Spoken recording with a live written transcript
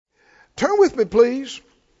Turn with me, please,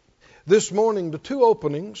 this morning to two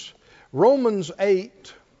openings, Romans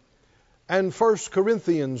 8 and 1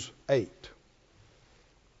 Corinthians 8.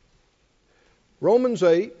 Romans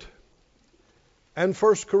 8 and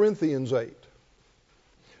 1 Corinthians 8.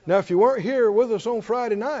 Now, if you weren't here with us on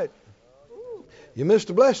Friday night, you missed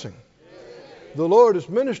a blessing. The Lord is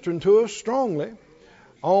ministering to us strongly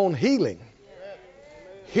on healing,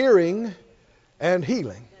 hearing, and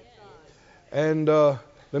healing. And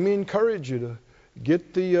let me encourage you to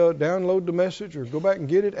get the download the message or go back and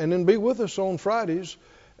get it, and then be with us on Fridays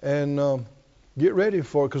and get ready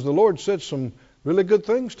for it, because the Lord said some really good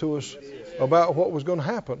things to us about what was going to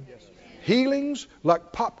happen. Healings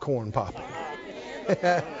like popcorn popping.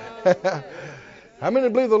 How many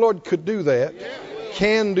believe the Lord could do that?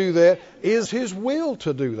 Can do that? Is His will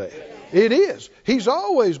to do that? It is. He's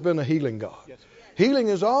always been a healing God. Healing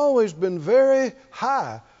has always been very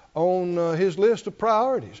high on His list of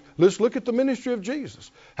priorities. Let's look at the ministry of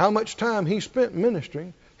Jesus. How much time He spent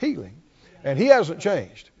ministering healing. And He hasn't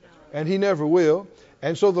changed. And He never will.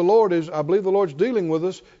 And so I believe the Lord's dealing with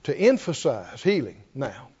us to emphasize healing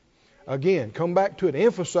now. Again, come back to it,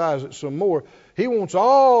 emphasize it some more. He wants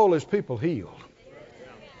all His people healed.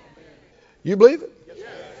 You believe it?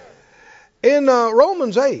 In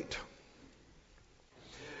Romans 8,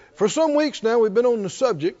 for some weeks now we've been on the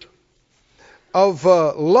subject of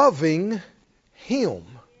loving Him,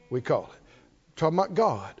 we call it. Talking about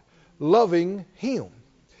God, loving Him.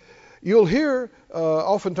 You'll hear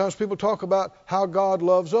oftentimes people talk about how God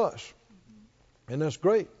loves us. And that's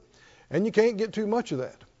great. And you can't get too much of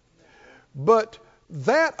that. But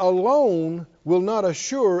that alone will not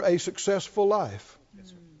assure a successful life.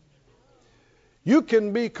 You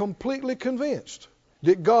can be completely convinced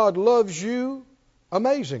that God loves you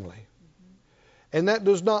amazingly. And that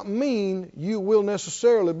does not mean you will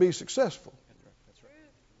necessarily be successful.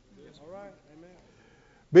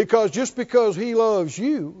 Because just because He loves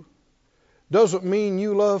you doesn't mean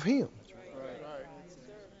you love Him.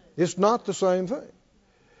 It's not the same thing.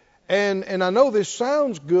 And I know this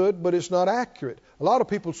sounds good, but it's not accurate. A lot of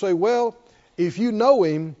people say, well, if you know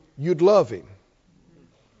Him, you'd love Him.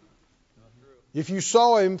 If you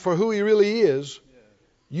saw Him for who He really is,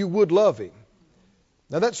 you would love Him.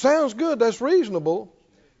 Now that sounds good, that's reasonable,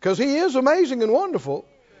 because He is amazing and wonderful.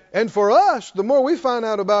 And for us, the more we find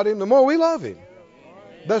out about Him, the more we love Him.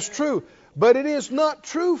 That's true. But it is not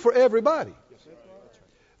true for everybody.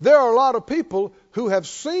 There are a lot of people who have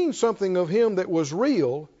seen something of Him that was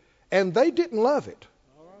real, and they didn't love it.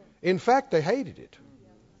 In fact, they hated it.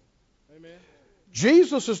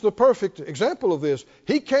 Jesus is the perfect example of this.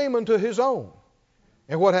 He came unto His own.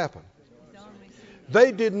 And what happened?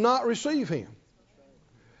 They did not receive Him.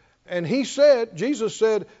 And Jesus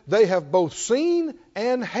said, they have both seen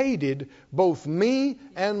and hated both me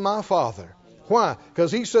and my Father. Why?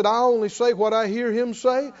 Because He said, I only say what I hear Him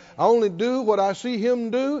say. I only do what I see Him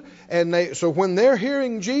do. And so when they're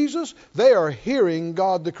hearing Jesus, they are hearing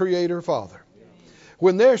God the Creator Father.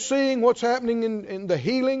 When they're seeing what's happening in the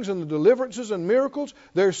healings and the deliverances and miracles,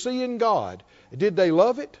 they're seeing God. Did they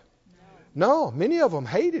love it? No, many of them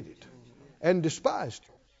hated it and despised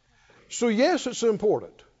it. So yes, it's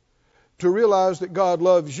important to realize that God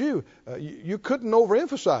loves you. You couldn't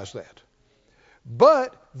overemphasize that.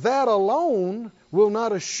 But that alone will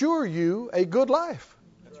not assure you a good life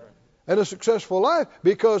and a successful life,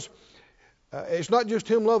 because it's not just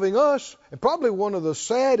Him loving us. And probably one of the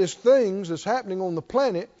saddest things that's happening on the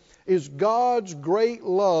planet is God's great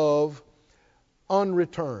love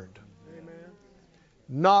unreturned.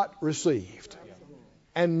 Not received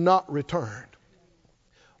and not returned.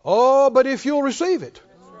 Oh, but if you'll receive it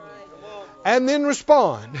and then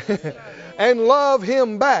respond and love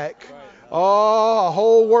Him back, oh, a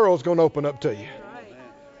whole world's going to open up to you.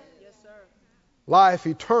 Life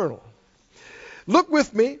eternal. Look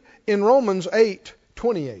with me in Romans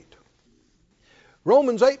 8:28.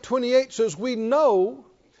 Romans 8:28 says, we know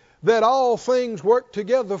that all things work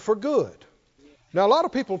together for good. Now, a lot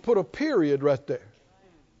of people put a period right there.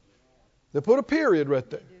 They put a period right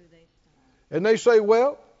there. And they say,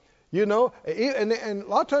 well, you know, and a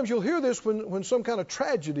lot of times you'll hear this when some kind of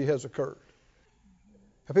tragedy has occurred.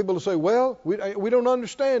 And people will say, well, we don't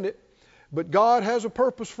understand it, but God has a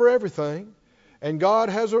purpose for everything, and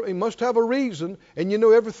He must have a reason, and you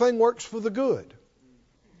know everything works for the good.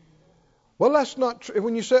 Well, that's not true.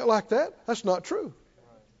 When you say it like that, that's not true.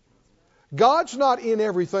 God's not in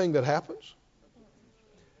everything that happens.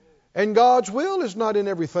 And God's will is not in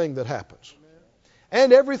everything that happens.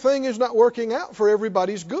 And everything is not working out for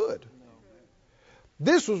everybody's good.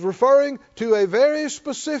 This was referring to a very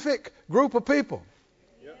specific group of people.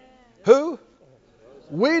 Who?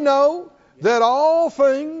 We know that all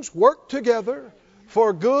things work together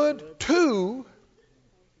for good to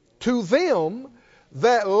them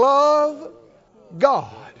that love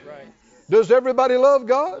God. Does everybody love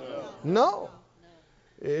God? No.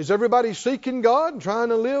 Is everybody seeking God and trying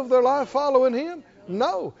to live their life following Him?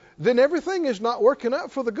 No. Then everything is not working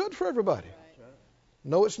out for the good for everybody.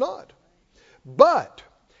 No, it's not. But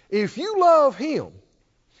if you love Him,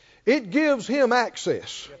 it gives Him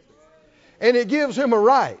access. And it gives Him a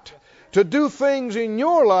right to do things in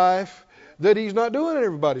your life that He's not doing in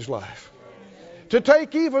everybody's life. To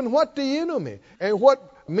take even what the enemy and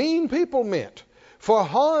what mean people meant for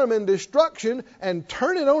harm and destruction and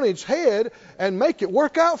turn it on its head and make it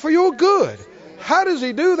work out for your good. How does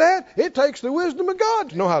He do that? It takes the wisdom of God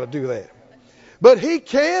to know how to do that. But He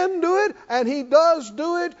can do it, and He does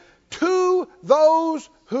do it to those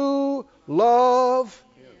who love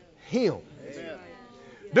Him. Amen.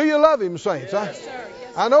 Do you love Him, saints? Yes,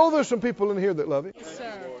 I know there's some people in here that love Him. Yes,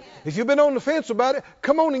 if you've been on the fence about it,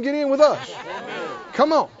 come on and get in with us.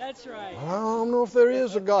 Come on. That's right. I don't know if there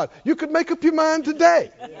is a God. You could make up your mind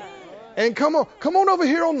today. And come on. Come on over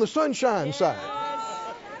here on the sunshine side.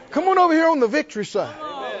 Come on over here on the victory side.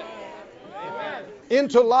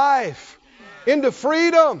 Into life. Into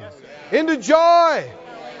freedom. Into joy.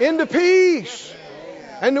 Into peace.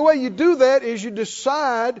 And the way you do that is you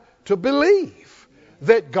decide to believe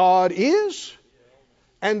that God is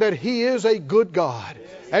and that He is a good God,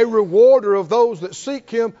 a rewarder of those that seek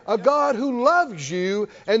Him, a God who loves you,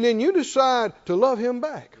 and then you decide to love Him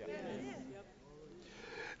back.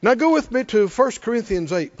 Now go with me to 1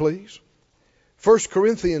 Corinthians 8, please. 1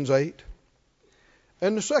 Corinthians 8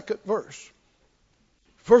 and the second verse.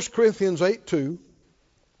 1 Corinthians 8:2.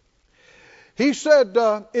 He said,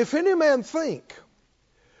 if any man think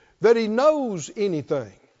that he knows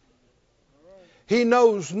anything, he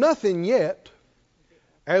knows nothing yet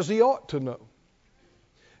as he ought to know.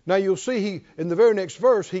 Now you'll see in the very next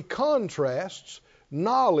verse, he contrasts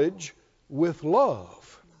knowledge with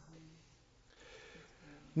love.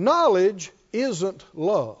 Knowledge isn't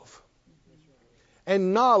love.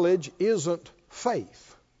 And knowledge isn't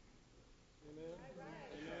faith.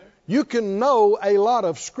 You can know a lot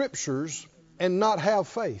of scriptures and not have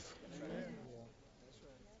faith.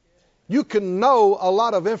 You can know a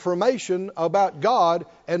lot of information about God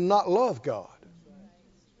and not love God.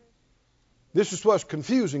 This is what's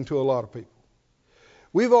confusing to a lot of people.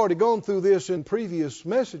 We've already gone through this in previous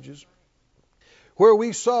messages where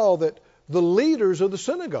we saw that the leaders of the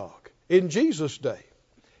synagogue in Jesus' day,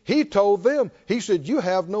 He told them, He said, you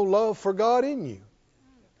have no love for God in you.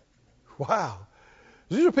 Wow.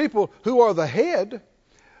 These are people who are the head,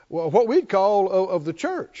 well, what we'd call of the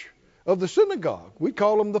church, of the synagogue. We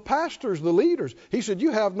call them the pastors, the leaders. He said,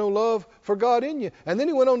 you have no love for God in you. And then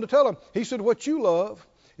He went on to tell them, He said, what you love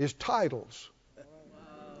is titles.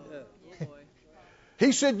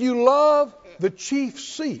 He said, you love the chief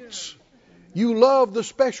seats. You love the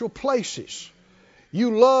special places.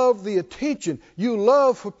 You love the attention. You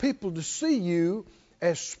love for people to see you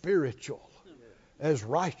as spiritual, as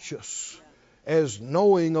righteous, as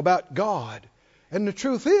knowing about God. And the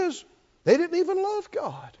truth is, they didn't even love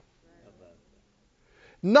God.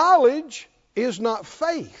 Knowledge is not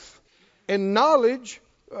faith. And knowledge,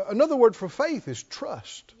 another word for faith is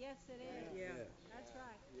trust. Yes, it is. Yeah. That's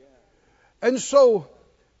right. And so,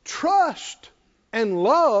 trust and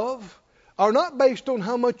love are not based on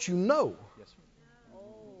how much you know.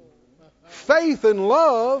 Faith and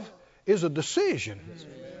love is a decision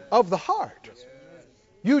of the heart.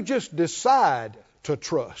 You just decide to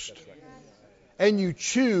trust. And you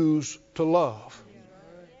choose to love.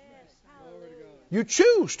 You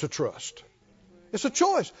choose to trust. It's a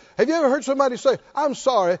choice. Have you ever heard somebody say, I'm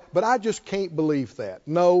sorry, but I just can't believe that.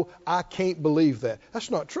 No, I can't believe that. That's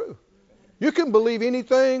not true. You can believe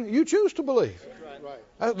anything you choose to believe.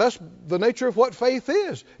 That's the nature of what faith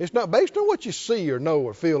is. It's not based on what you see or know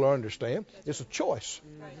or feel or understand. It's a choice.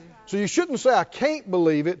 So you shouldn't say, I can't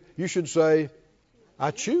believe it. You should say,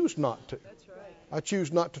 I choose not to. I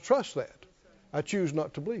choose not to trust that. I choose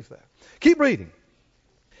not to believe that. Keep reading.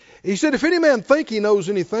 He said, if any man think he knows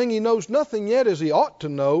anything, he knows nothing yet as he ought to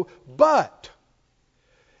know. But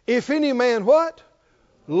if any man what?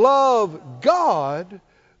 Love God,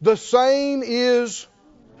 the same is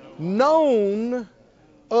known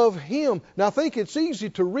of Him. Now I think it's easy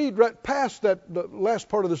to read right past the last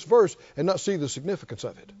part of this verse and not see the significance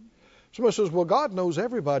of it. Somebody says, well, God knows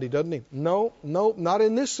everybody, doesn't He? No, not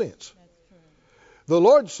in this sense. The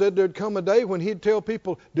Lord said there'd come a day when He'd tell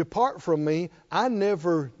people, depart from me, I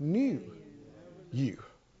never knew you.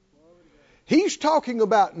 He's talking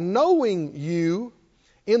about knowing you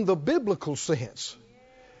in the biblical sense.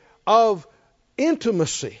 of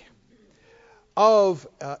intimacy, of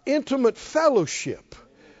intimate fellowship,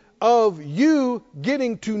 of you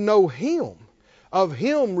getting to know Him, of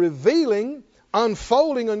Him revealing,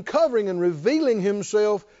 unfolding, uncovering, and revealing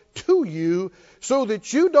Himself to you so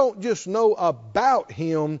that you don't just know about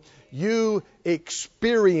Him, you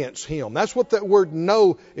experience Him. That's what that word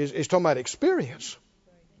know is talking about, experience.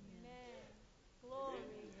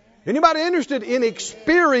 Anybody interested in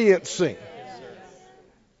experiencing?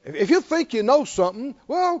 If you think you know something,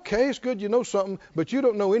 well, okay, it's good you know something, but you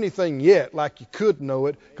don't know anything yet like you could know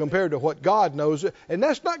it compared to what God knows it. And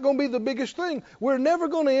that's not going to be the biggest thing. We're never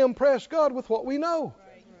going to impress God with what we know.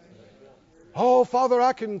 Oh, Father,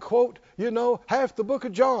 I can quote, half the book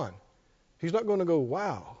of John. He's not going to go,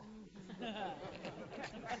 wow.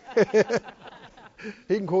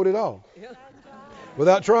 He can quote it all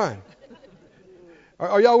without trying.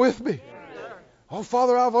 Are y'all with me? Oh,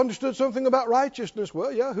 Father, I've understood something about righteousness.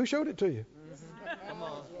 Well, yeah, who showed it to you?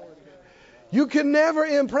 You can never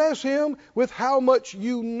impress Him with how much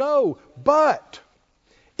you know. But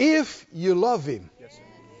if you love Him,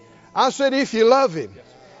 I said if you love Him,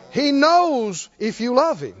 He knows if you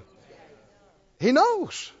love Him. He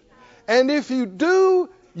knows. And if you do,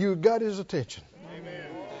 you've got His attention.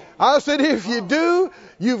 I said if you do,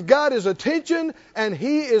 you've got His attention, and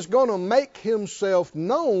He is going to make Himself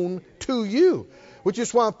known to you. Which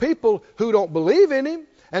is why people who don't believe in Him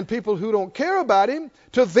and people who don't care about Him,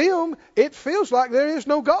 to them it feels like there is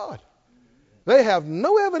no God. They have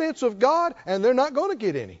no evidence of God, and they're not going to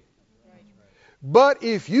get any. But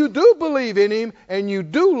if you do believe in Him and you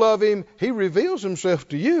do love Him, He reveals Himself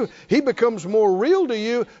to you. He becomes more real to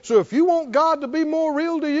you. So if you want God to be more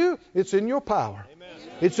real to you, it's in your power.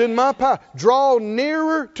 It's in my power. Draw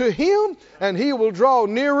nearer to Him, and He will draw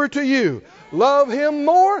nearer to you. Love Him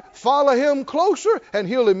more, follow Him closer, and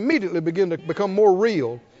He'll immediately begin to become more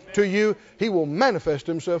real to you. He will manifest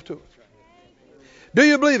Himself to us. Do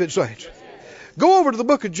you believe it, saints? Go over to the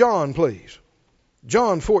book of John, please.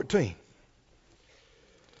 John 14.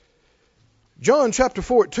 John chapter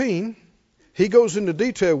 14, he goes into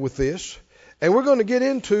detail with this, and we're going to get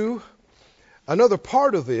into another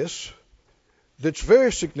part of this that's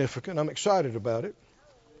very significant. I'm excited about it.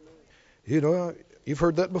 You've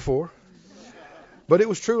heard that before. But it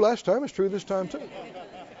was true last time. It's true this time too.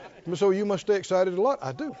 So you must stay excited a lot.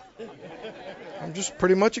 I do. I'm just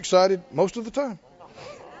pretty much excited most of the time.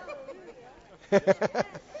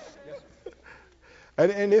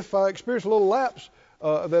 and if I experience a little lapse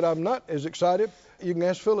that I'm not as excited, you can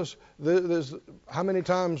ask Phyllis, there's how many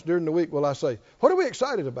times during the week will I say, what are we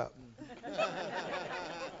excited about?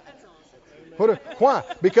 Why?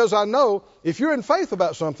 Because I know if you're in faith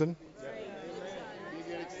about something,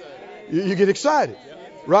 you get excited,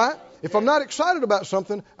 right? If I'm not excited about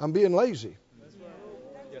something, I'm being lazy.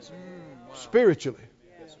 Spiritually.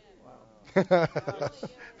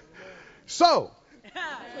 So,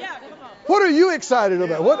 what are you excited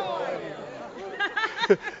about?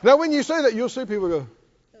 Now, when you say that, you'll see people go,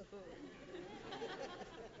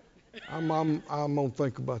 I'm going to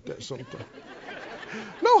think about that sometime.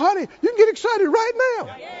 No, honey, you can get excited right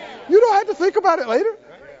now. You don't have to think about it later.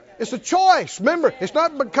 It's a choice. Remember, it's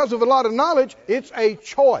not because of a lot of knowledge. It's a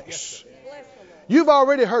choice. You've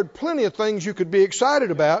already heard plenty of things you could be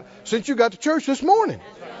excited about since you got to church this morning.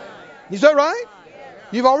 Is that right?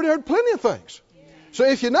 You've already heard plenty of things. So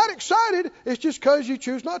if you're not excited, it's just because you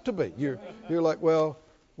choose not to be. You're like, well,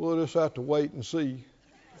 we'll just have to wait and see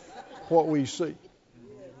what we see.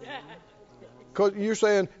 Because you're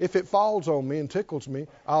saying, if it falls on me and tickles me,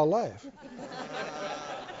 I'll laugh.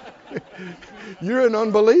 You're an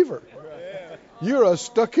unbeliever. You're a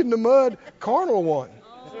stuck in the mud carnal one.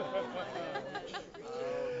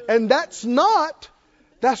 And that's not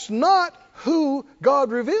who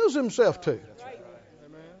God reveals Himself to.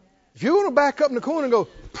 If you want to back up in the corner and go,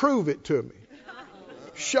 prove it to me.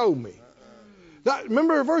 Show me.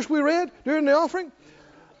 Remember a verse we read during the offering?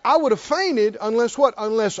 I would have fainted unless what?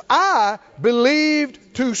 Unless I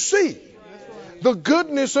believed to see the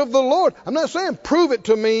goodness of the Lord. I'm not saying prove it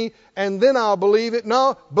to me and then I'll believe it.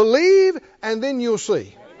 No, believe and then you'll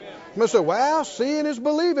see. You must say, well, seeing is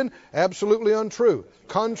believing. Absolutely untrue.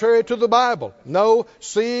 Contrary to the Bible. No,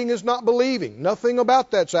 seeing is not believing. Nothing about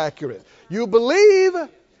that's accurate. You believe,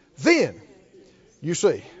 then you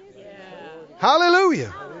see.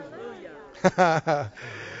 Hallelujah.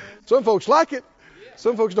 Some folks like it.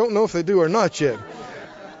 Some folks don't know if they do or not yet.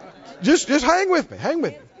 Just hang with me. Hang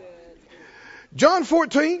with me. John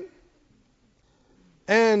 14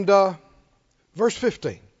 and verse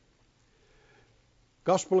 15.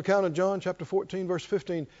 Gospel account of John chapter 14 verse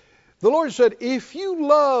 15. The Lord said, if you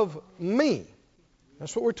love me,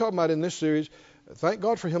 That's what we're talking about in this series. Thank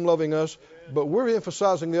God for Him loving us, but we're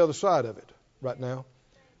emphasizing the other side of it right now.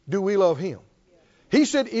 Do we love Him? He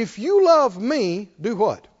said, if you love me, do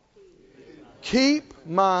what? Keep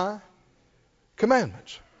my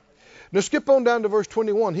commandments. Now skip on down to verse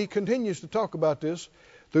 21. He continues to talk about this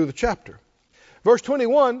through the chapter. Verse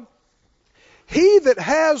 21, he that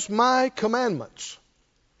has my commandments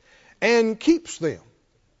and keeps them,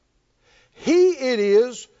 he it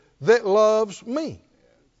is that loves me.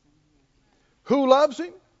 Who loves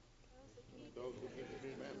Him?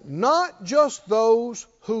 Not just those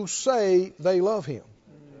who say they love Him.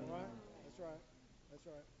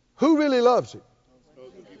 Who really loves Him?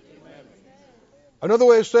 Another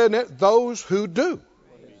way of saying that, those who do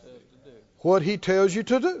what He tells you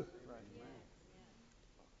to do.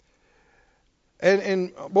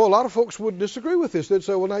 And boy, a lot of folks would disagree with this. They'd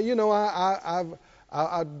say, well, now, you know,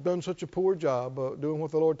 I've done such a poor job doing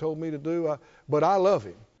what the Lord told me to do, but I love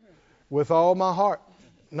Him with all my heart.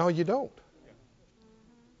 No, you don't.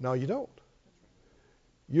 No, you don't.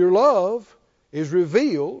 Your love is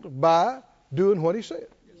revealed by doing what He said.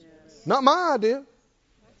 Yes. Not my idea.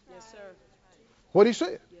 Yes, sir. What He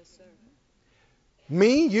said. Yes, sir.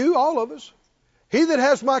 Me, you, all of us. He that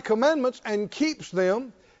has my commandments and keeps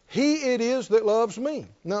them, he it is that loves me.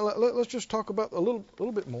 Now, let's just talk about a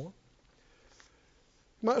little bit more.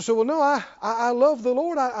 You might say, well, no, I love the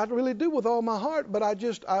Lord. I really do with all my heart, but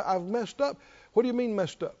I've messed up. What do you mean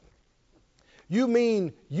messed up? You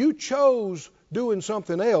mean you chose doing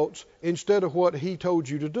something else instead of what He told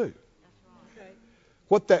you to do. Okay.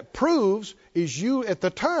 What that proves is you, at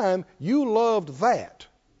the time, you loved that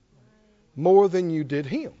more than you did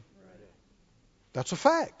Him. That's a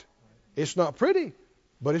fact. It's not pretty,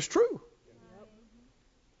 but it's true.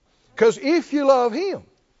 Because if you love Him,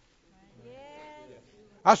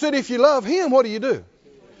 I said if you love Him, what do?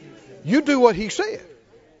 You do what He said.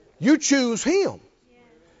 You choose Him.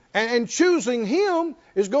 And choosing Him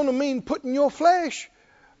is going to mean putting your flesh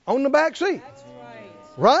on the back seat. That's right.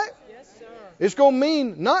 Right? Yes, sir. It's going to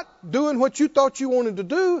mean not doing what you thought you wanted to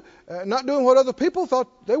do, not doing what other people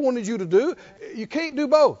thought they wanted you to do. You can't do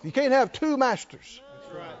both. You can't have two masters.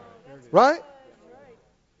 That's right. Right?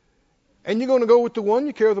 And you're going to go with the one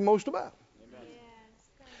you care the most about.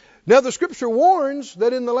 Now, the Scripture warns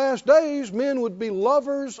that in the last days, men would be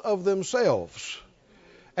lovers of themselves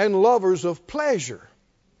and lovers of pleasure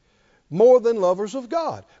more than lovers of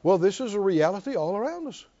God. Well, this is a reality all around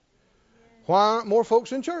us. Why aren't more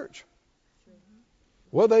folks in church?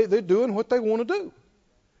 Well, they're doing what they want to do.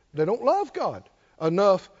 They don't love God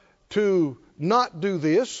enough to not do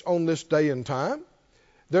this on this day and time.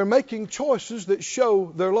 They're making choices that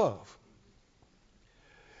show their love.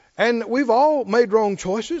 And we've all made wrong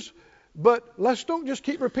choices, but let's don't just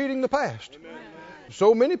keep repeating the past. Amen.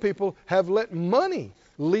 So many people have let money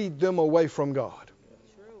lead them away from God.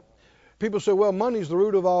 People say, well, money's the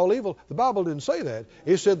root of all evil. The Bible didn't say that.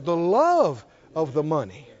 It said the love of the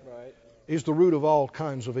money is the root of all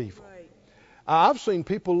kinds of evil. I've seen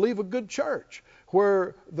people leave a good church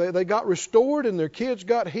where they got restored and their kids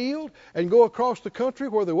got healed and go across the country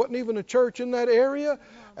where there wasn't even a church in that area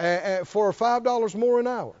for $5 more an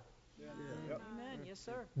hour. Amen. Yes,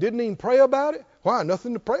 sir. Didn't even pray about it. Why?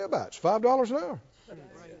 Nothing to pray about. It's $5 an hour.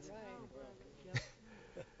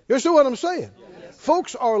 You see what I'm saying?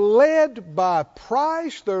 Folks are led by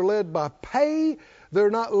price. They're led by pay.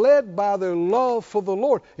 They're not led by their love for the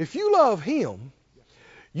Lord. If you love Him,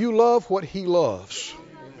 you love what He loves.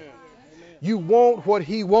 You want what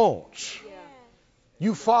He wants.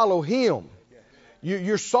 You follow Him.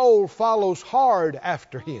 Your soul follows hard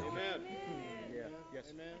after Him.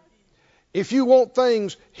 If you want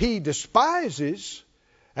things He despises,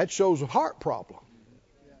 that shows a heart problem.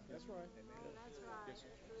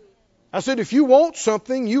 I said, if you want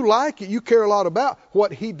something, you like it, you care a lot about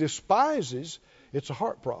what He despises, it's a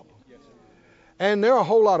heart problem. And there are a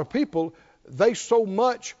whole lot of people, they so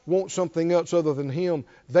much want something else other than Him,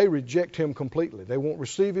 they reject Him completely. They won't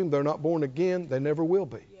receive Him. They're not born again. They never will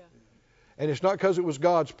be. And it's not because it was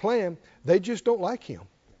God's plan. They just don't like Him.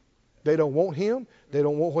 They don't want Him. They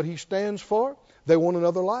don't want what He stands for. They want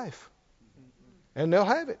another life. And they'll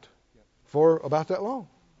have it for about that long.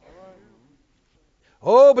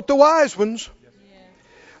 Oh, but the wise ones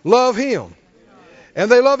love Him. And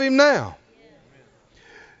they love Him now.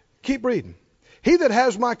 Keep reading. He that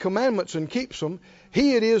has my commandments and keeps them,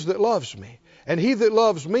 he it is that loves me. And he that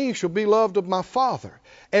loves me shall be loved of my Father.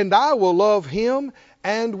 And I will love him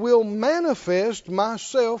and will manifest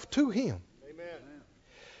myself to him. Amen.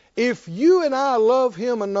 If you and I love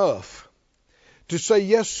Him enough to say,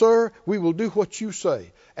 yes, sir, we will do what you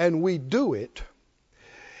say, and we do it,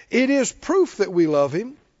 It is proof that we love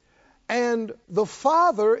Him, and the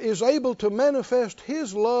Father is able to manifest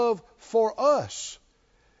His love for us.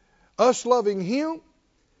 Us loving Him,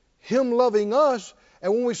 Him loving us,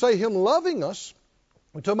 and when we say Him loving us,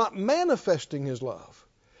 we're talking about manifesting His love,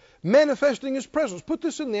 manifesting His presence. Put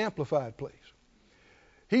this in the Amplified, please.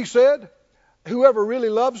 He said, whoever really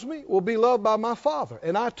loves me will be loved by my Father,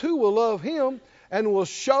 and I too will love him and will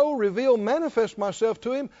show, reveal, manifest myself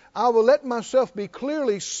to him. I will let myself be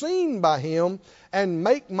clearly seen by him and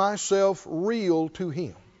make myself real to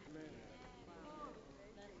him.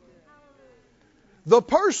 The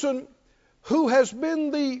person who has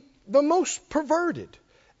been the most perverted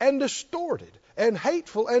and distorted and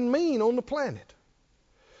hateful and mean on the planet,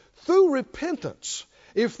 through repentance,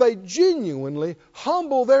 if they genuinely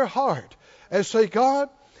humble their heart and say, God,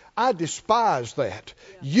 I despise that.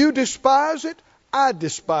 You despise it, I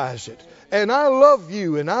despise it. And I love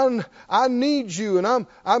you, and I need you, and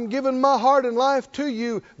I'm giving my heart and life to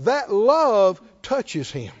you. That love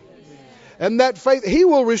touches him. And that faith, he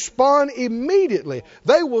will respond immediately.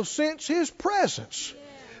 They will sense his presence.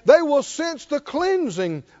 They will sense the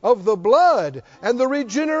cleansing of the blood and the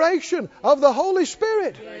regeneration of the Holy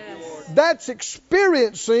Spirit. Yes. That's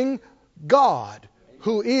experiencing God,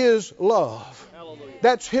 who is love.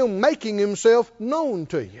 That's Him making Himself known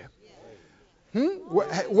to you.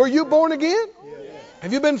 Were you born again?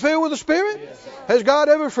 Have you been filled with the Spirit? Has God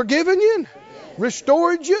ever forgiven you?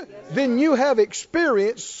 Restored you? Then you have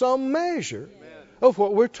experienced some measure of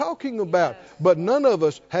what we're talking about. But none of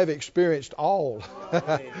us have experienced all.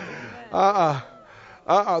 The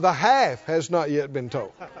half has not yet been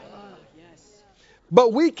told.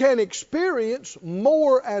 But we can experience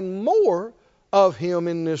more and more of Him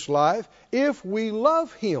in this life if we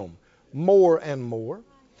love Him more and more,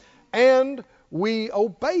 and we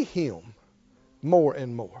obey Him more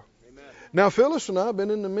and more. Amen. Now, Phyllis and I have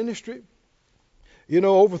been in the ministry,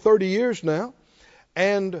 over 30 years now,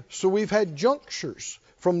 and so we've had junctures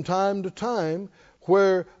from time to time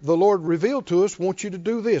where the Lord revealed to us, want you to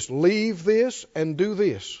do this, leave this and do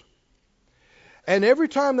this. And every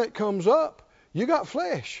time that comes up, you got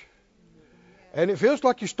flesh. And it feels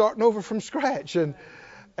like you're starting over from scratch. And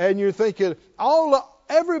you're thinking,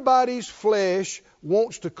 everybody's flesh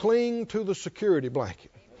wants to cling to the security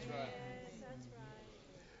blanket.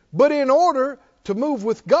 But in order to move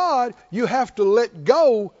with God, you have to let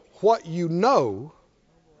go what you know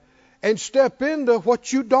and step into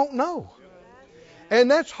what you don't know. And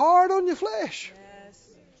that's hard on your flesh.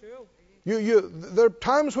 There are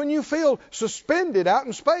times when you feel suspended out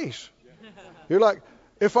in space. You're like,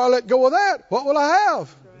 if I let go of that, what will I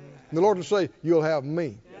have? And the Lord will say, you'll have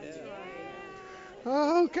me.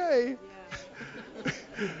 Okay.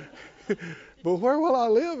 But where will I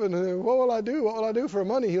live and what will I do? What will I do for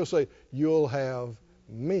money? He'll say, you'll have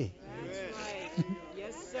me.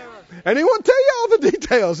 Yes, sir. And He won't tell you all the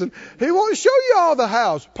details, and He won't show you all the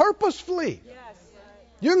house purposefully.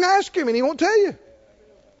 You can ask Him and He won't tell you.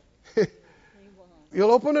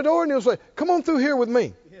 You'll open the door and He'll say, come on through here with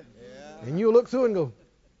me. And you'll look through and go,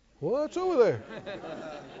 what's over there?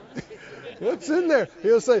 What's in there?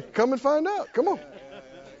 He'll say, come and find out. Come on.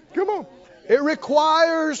 Come on. It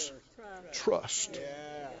requires trust.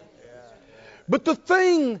 But the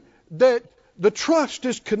thing that the trust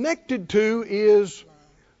is connected to is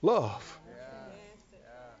love.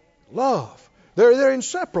 Love. They're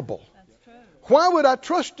inseparable. Why would I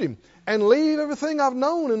trust Him and leave everything I've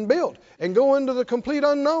known and built and go into the complete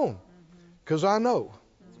unknown? Because I know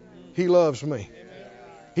He loves me.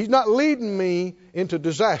 He's not leading me into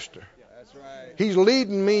disaster. He's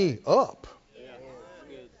leading me up.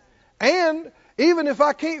 And even if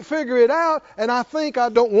I can't figure it out and I think I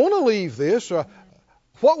don't want to leave this, or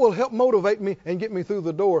what will help motivate me and get me through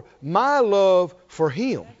the door? My love for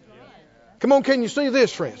Him. Come on, can you see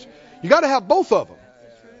this, friends? You got to have both of them.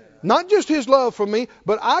 Not just His love for me,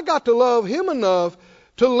 but I got to love Him enough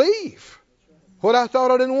to leave what I thought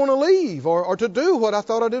I didn't want to leave, or to do what I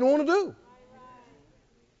thought I didn't want to do.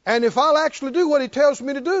 And if I'll actually do what He tells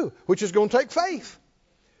me to do, which is going to take faith,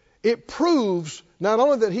 it proves not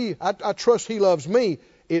only that I trust He loves me,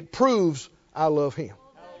 it proves I love Him.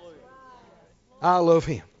 I love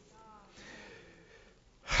Him.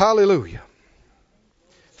 Hallelujah.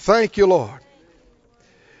 Thank you, Lord.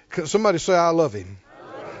 Somebody say, I love Him.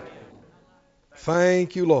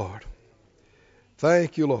 Thank you, Lord.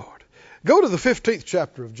 Thank you, Lord. Go to the 15th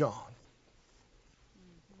chapter of John.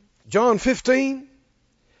 John 15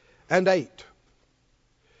 and 8.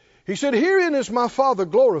 He said, herein is my Father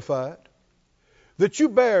glorified, that you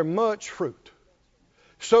bear much fruit.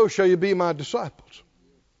 So shall you be my disciples.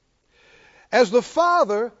 As the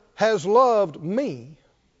Father has loved me,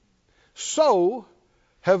 so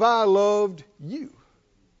have I loved you.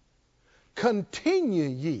 Continue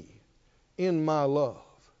ye in my love.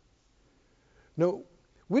 No,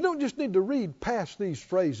 we don't just need to read past these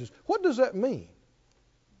phrases. What does that mean?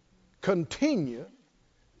 Continue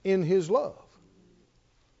in his love.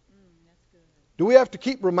 Do we have to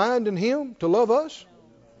keep reminding him to love us?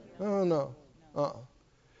 Oh, no.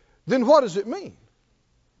 Then what does it mean?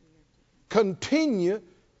 Continue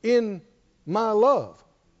in my love.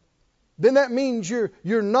 Then that means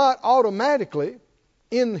you're not automatically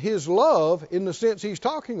in his love in the sense he's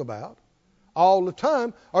talking about all the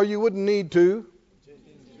time, or you wouldn't need to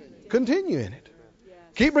continue in it.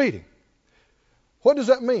 Keep reading. What does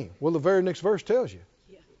that mean? Well, the very next verse tells you.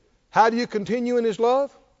 How do you continue in his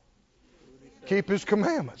love? Keep his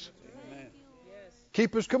commandments.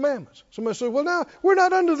 Keep his commandments. Somebody says, well, now, we're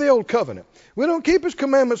not under the old covenant. We don't keep his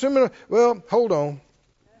commandments. Well, hold on.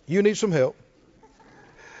 You need some help.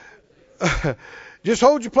 Just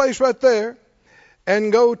hold your place right there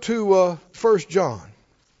and go to 1 John.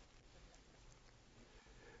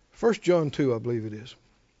 1 John 2, I believe it is.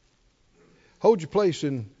 Hold your place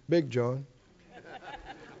in Big John.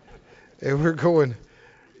 And we're going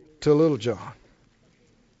to Little John.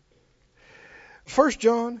 1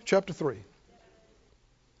 John chapter 3.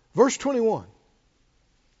 Verse 21.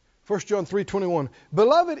 1 John 3:21.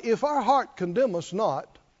 Beloved, if our heart condemn us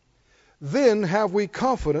not, then have we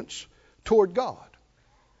confidence toward God.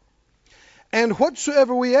 And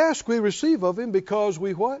whatsoever we ask, we receive of him, because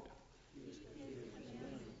we what?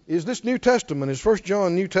 Is this New Testament? Is 1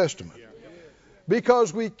 John New Testament?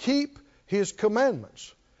 Because we keep his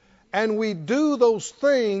commandments. And we do those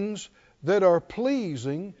things that are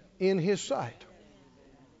pleasing in his sight.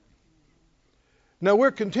 Now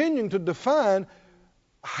we're continuing to define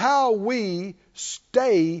how we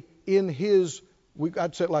stay in his,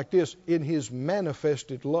 I'd say it like this, in his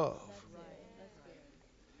manifested love.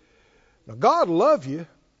 Now God loves you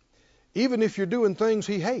even if you're doing things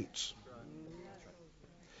he hates.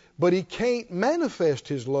 But he can't manifest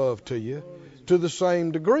his love to you to the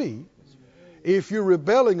same degree if you're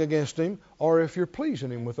rebelling against him or if you're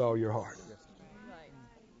pleasing him with all your heart.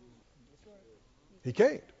 He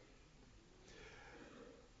can't.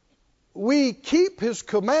 We keep his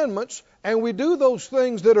commandments and we do those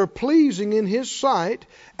things that are pleasing in his sight.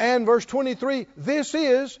 And verse 23, this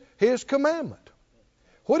is his commandment.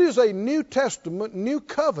 What is a New Testament, New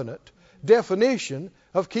Covenant definition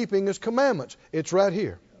of keeping his commandments? It's right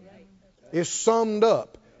here. It's summed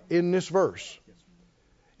up in this verse.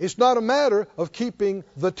 It's not a matter of keeping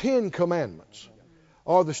the 10 commandments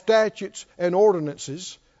or the statutes and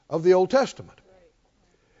ordinances of the Old Testament.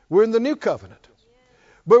 We're in the New Covenant.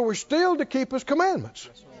 But we're still to keep his commandments.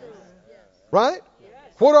 Right?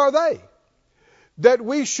 What are they? That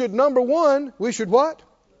we should, number one, we should what?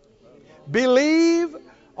 Believe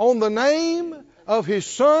on the name of his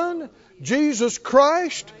Son, Jesus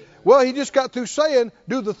Christ. Well, he just got through saying,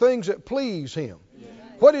 do the things that please him.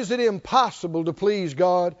 What is it impossible to please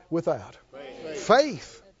God without?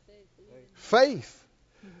 Faith. Faith.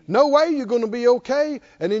 No way you're going to be okay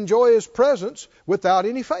and enjoy his presence without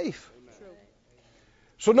any faith.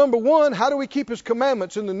 So number one, how do we keep his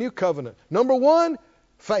commandments in the new covenant? Number one,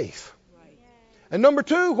 faith. And number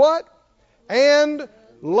two, what? And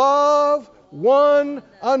love one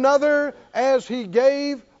another as he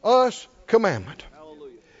gave us commandment.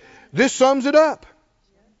 This sums it up.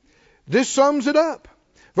 This sums it up.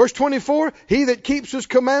 Verse 24, he that keeps his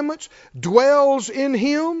commandments dwells in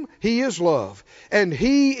him, he is love. And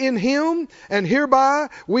he in him, and hereby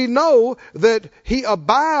we know that he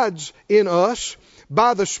abides in us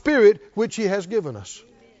by the Spirit which he has given us.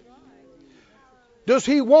 Does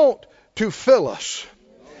he want to fill us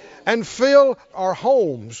and fill our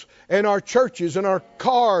homes and our churches and our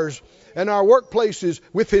cars and our workplaces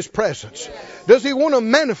with his presence? Does he want to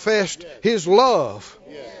manifest his love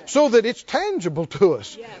so that it's tangible to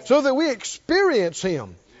us, so that we experience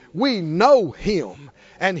him, we know him,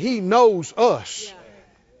 and he knows us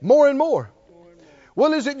more and more?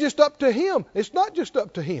 Well, is it just up to him? It's not just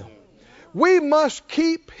up to him. We must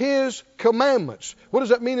keep his commandments. What does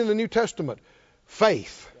that mean in the New Testament?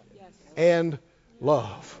 Faith and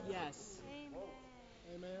love.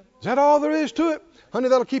 Is that all there is to it? Honey,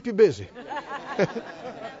 that'll keep you busy.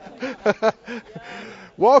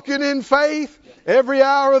 Walking in faith every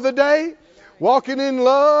hour of the day, walking in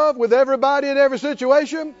love with everybody in every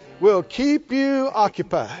situation will keep you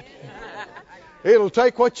occupied. It'll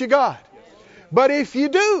take what you got. But if you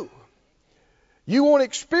do, you won't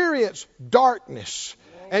experience darkness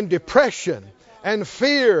and depression and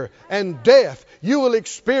fear and death. You will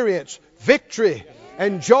experience victory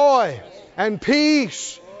and joy and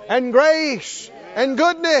peace and grace and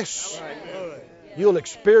goodness. You'll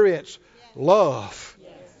experience love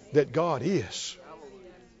that God is.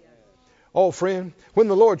 Oh, friend, when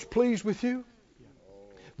the Lord's pleased with you,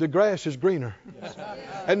 the grass is greener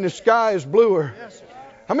and the sky is bluer.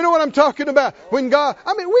 I mean, know what I'm talking about? When God,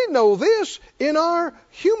 we know this in our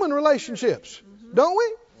human relationships, don't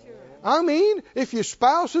we? I mean, if your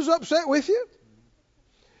spouse is upset with you,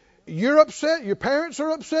 you're upset, your parents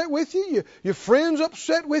are upset with you, your friends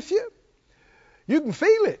upset with you, you can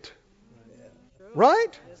feel it.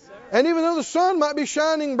 Right? And even though the sun might be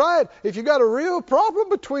shining bright, if you got a real problem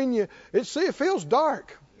between you, it feels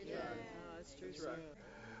dark.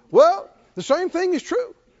 Well, the same thing is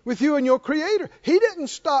true with you and your Creator. He didn't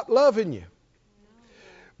stop loving you,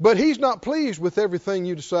 but He's not pleased with everything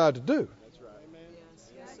you decide to do.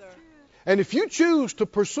 And if you choose to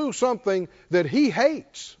pursue something that He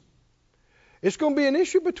hates, it's going to be an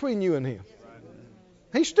issue between you and Him.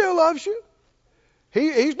 He still loves you.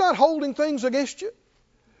 He's not holding things against you.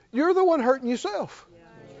 You're the one hurting yourself.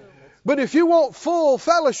 But if you want full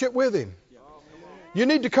fellowship with Him, you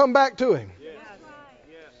need to come back to Him.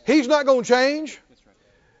 He's not going to change.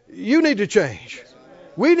 You need to change.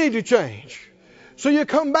 We need to change. So you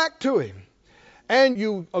come back to Him and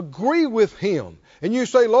you agree with Him. And you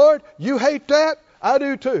say, Lord, you hate that? I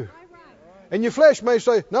do too. And your flesh may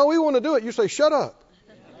say, no, we want to do it. You say, shut up.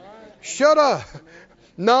 Shut up.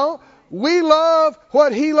 No, we love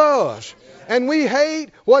what He loves. And we hate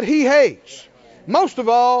what He hates. Most of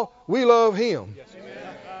all, we love Him.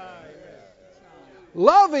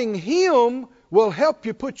 Loving Him will help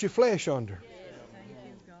you put your flesh under.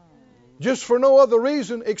 Just for no other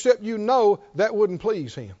reason except you know that wouldn't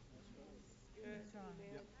please Him.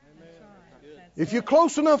 If you're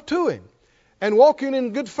close enough to Him and walking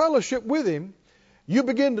in good fellowship with Him, you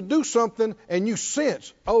begin to do something and you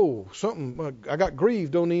sense, oh, something, I got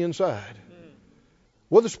grieved on the inside.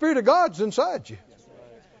 Well, the Spirit of God's inside you.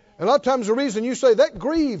 And a lot of times the reason you say, that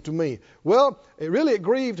grieved me, well, it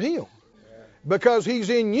grieved Him. Because He's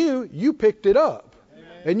in you, you picked it up.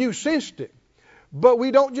 And you sensed it. But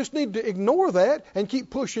we don't just need to ignore that and keep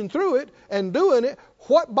pushing through it and doing it.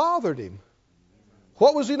 What bothered Him?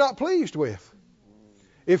 What was He not pleased with?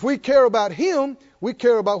 If we care about Him, we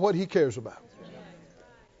care about what He cares about.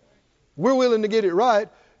 We're willing to get it right,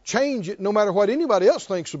 change it no matter what anybody else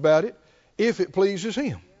thinks about it, if it pleases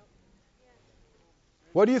Him.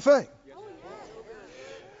 What do you think?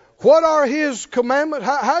 What are His commandments?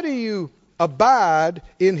 How do you abide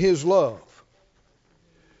in His love?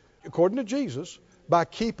 According to Jesus, by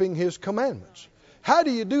keeping His commandments. How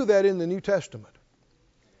do you do that in the New Testament?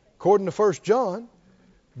 According to 1 John,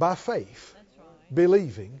 by faith,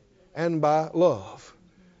 believing, and by love.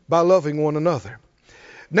 By loving one another.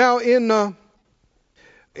 Now in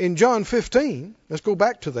John 15, let's go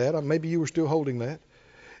back to that. Maybe you were still holding that.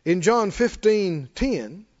 In John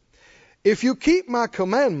 15:10, if you keep my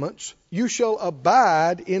commandments, you shall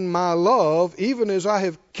abide in my love, even as I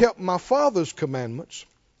have kept my Father's commandments,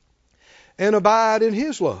 and abide in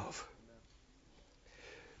His love.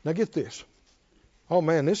 Now get this. Oh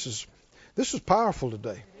man, this is powerful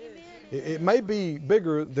today. It may be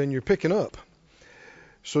bigger than you're picking up.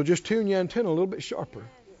 So just tune your antenna a little bit sharper.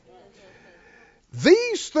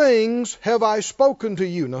 These things have I spoken to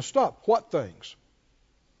you. Now stop. What things?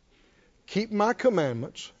 Keep my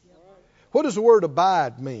commandments. What does the word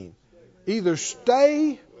abide mean? Either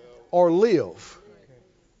stay or live.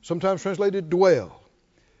 Sometimes translated dwell.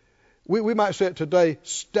 We might say it today,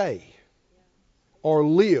 stay or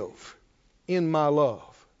live in my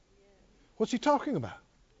love. What's he talking about?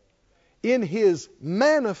 In His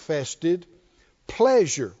manifested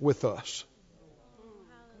pleasure with us.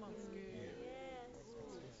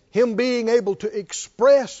 Him being able to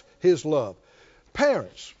express His love.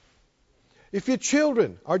 Parents, if your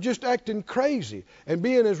children are just acting crazy and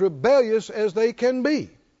being as rebellious as they can be,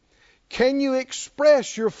 can you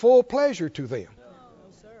express your full pleasure to them?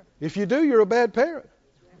 If you do, you're a bad parent.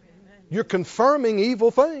 You're confirming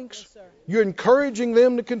evil things. You're encouraging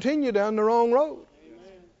them to continue down the wrong road.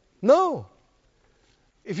 No.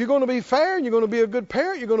 If you're going to be fair and you're going to be a good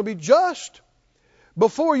parent, you're going to be just.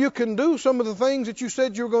 Before you can do some of the things that you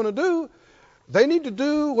said you were going to do, they need to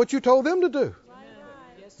do what you told them to do.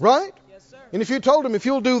 Right? And if you told them, if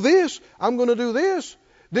you'll do this, I'm going to do this,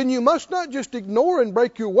 then you must not just ignore and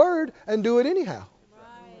break your word and do it anyhow.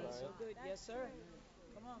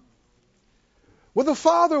 Well, the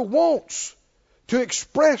Father wants to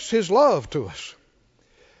express His love to us.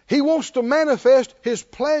 He wants to manifest His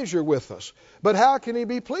pleasure with us. But how can He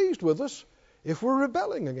be pleased with us if we're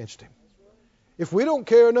rebelling against Him? If we don't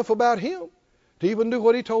care enough about Him to even do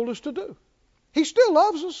what He told us to do. He still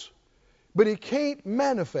loves us, but He can't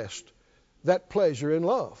manifest that pleasure in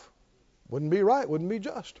love. Wouldn't be right, wouldn't be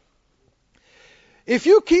just. If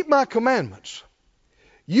you keep my commandments,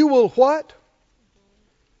 you will what?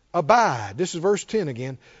 Abide. This is verse 10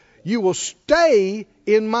 again. You will stay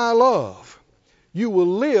in my love. You will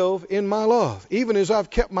live in my love, even as I've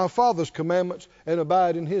kept my Father's commandments and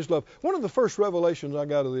abide in His love. One of the first revelations I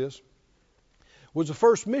got of this was the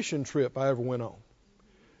first mission trip I ever went on.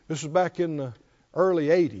 This was back in the early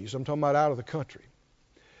 80s. I'm talking about out of the country.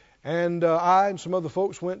 And I and some other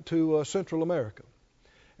folks went to Central America.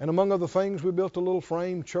 And among other things, we built a little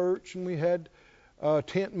frame church, and we had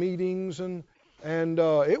tent meetings, and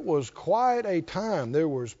it was quite a time. There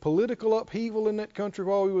was political upheaval in that country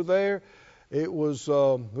while we were there. It was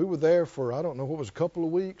we were there for, I don't know, what was a couple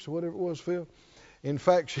of weeks or whatever it was, Phil. In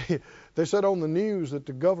fact, they said on the news that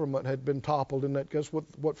the government had been toppled, and that's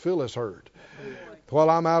what Phil has heard. While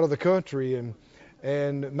I'm out of the country,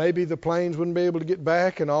 and maybe the planes wouldn't be able to get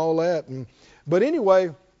back and all that. But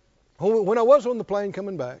anyway, when I was on the plane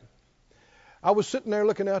coming back, I was sitting there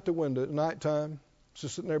looking out the window at nighttime,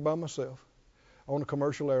 just sitting there by myself on a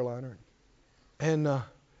commercial airliner. And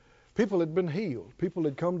people had been healed. People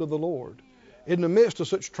had come to the Lord. In the midst of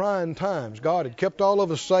such trying times, God had kept all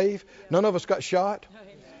of us safe. None of us got shot.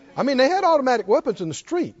 I mean, they had automatic weapons in the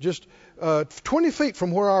street, just 20 feet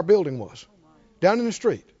from where our building was, down in the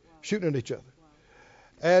street, shooting at each other.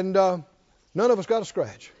 And none of us got a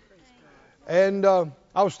scratch. And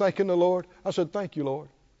I was thanking the Lord. I said, thank you, Lord,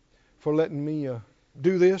 for letting me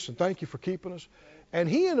do this, and thank you for keeping us. And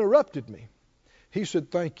He interrupted me. He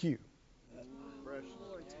said, thank you.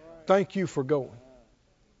 Thank you for going.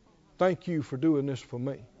 Thank you for doing this for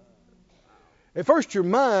me. At first your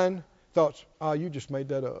mind thought, you just made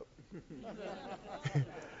that up.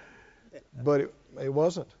 But it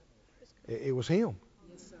wasn't. It was Him.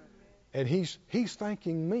 And He's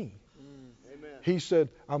thanking me. He said,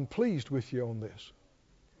 I'm pleased with you on this.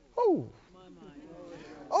 Oh.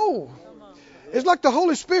 It's like the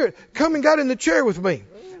Holy Spirit come and got in the chair with me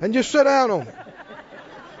and just sat down on it.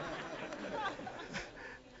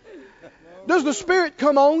 Does the Spirit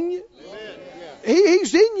come on you?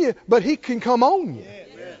 He's in you, but He can come on you.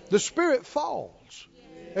 The Spirit falls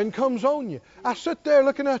and comes on you. I sit there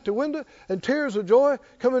looking out the window and tears of joy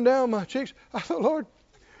coming down my cheeks. I thought, Lord,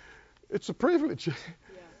 it's a privilege.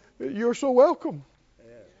 You're so welcome.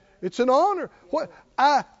 It's an honor.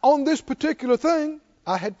 On this particular thing,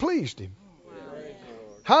 I had pleased Him.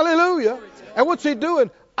 Hallelujah. And what's He doing?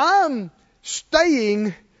 I'm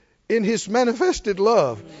staying in His manifested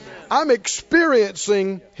love. I'm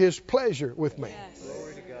experiencing His pleasure with me.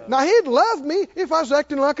 Now, He'd love me if I was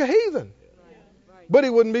acting like a heathen. But He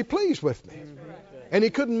wouldn't be pleased with me. And He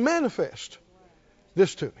couldn't manifest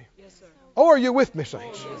this to me. Oh, are you with me,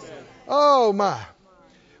 saints? Oh, my.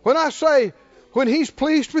 When I say, when He's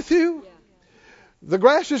pleased with you, the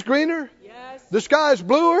grass is greener, the sky is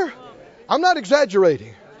bluer, I'm not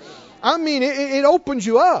exaggerating. I mean, it opens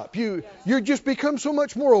you up. You just become so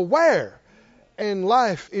much more aware. And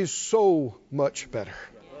life is so much better.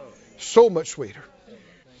 So much sweeter.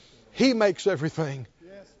 He makes everything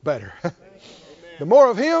better. The more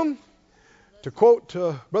of Him, to quote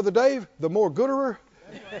Brother Dave, the more gooderer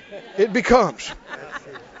it becomes.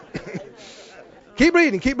 Keep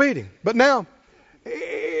reading. But now,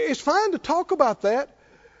 it's fine to talk about that,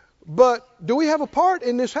 but do we have a part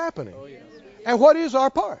in this happening? And what is our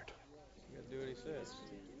part?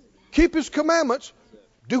 Keep His commandments,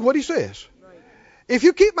 do what He says. If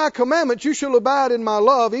you keep my commandments, you shall abide in my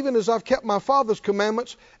love, even as I've kept my Father's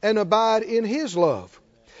commandments and abide in His love.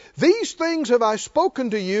 These things have I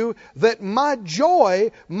spoken to you, that my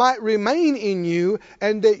joy might remain in you,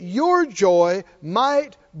 and that your joy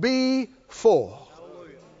might be full.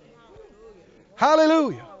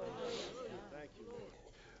 Hallelujah.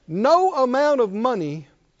 No amount of money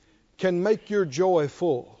can make your joy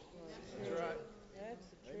full.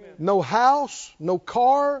 No house, no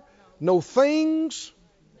car, no things.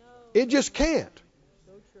 It just can't.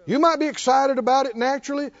 You might be excited about it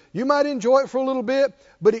naturally. You might enjoy it for a little bit,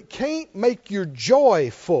 but it can't make your joy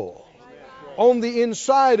full. On the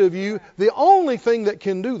inside of you, the only thing that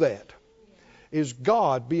can do that is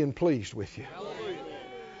God being pleased with you.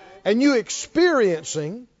 And you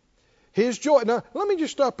experiencing His joy. Now, let me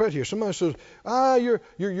just stop right here. Somebody says,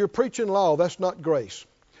 you're preaching law. That's not grace.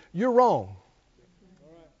 You're wrong.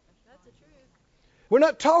 We're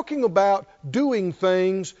not talking about doing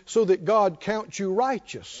things so that God counts you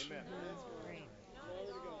righteous.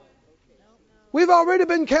 We've already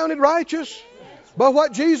been counted righteous by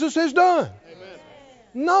what Jesus has done.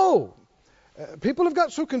 No. People have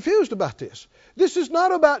got so confused about this. This is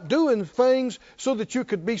not about doing things so that you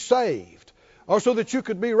could be saved or so that you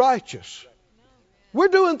could be righteous. We're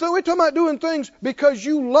talking about doing things because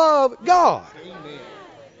you love God.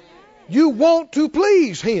 You want to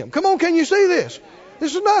please Him. Come on, can you see this?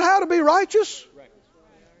 This is not how to be righteous.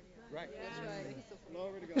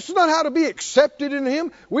 This is not how to be accepted in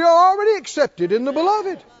Him. We are already accepted in the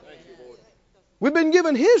Beloved. We've been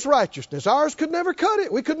given His righteousness. Ours could never cut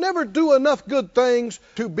it. We could never do enough good things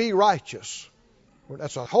to be righteous.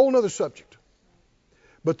 That's a whole other subject.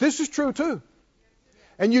 But this is true too.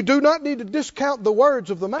 And you do not need to discount the words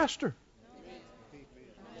of the Master.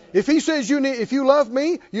 If He says if you love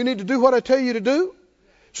me, you need to do what I tell you to do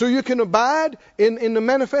so you can abide in the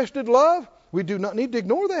manifested love, we do not need to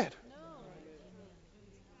ignore that.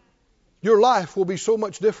 Your life will be so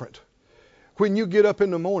much different when you get up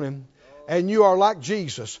in the morning and you are like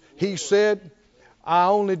Jesus. He said, I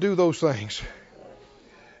only do those things.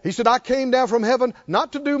 He said, I came down from heaven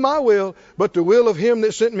not to do my will, but the will of Him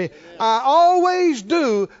that sent me. I always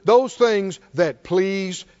do those things that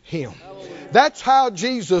please Him. That's how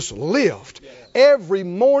Jesus lived. Every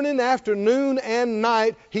morning, afternoon, and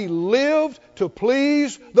night, He lived to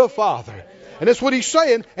please the Father. And that's what He's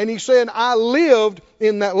saying. And He's saying, I lived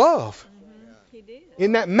in that love.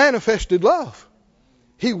 In that manifested love.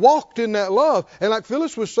 He walked in that love. And like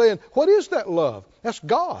Phyllis was saying, what is that love? That's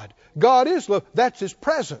God. God is love. That's His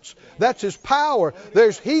presence. That's His power.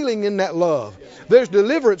 There's healing in that love. There's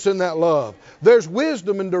deliverance in that love. There's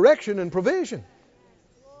wisdom and direction and provision.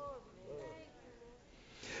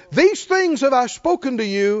 These things have I spoken to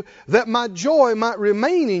you, that my joy might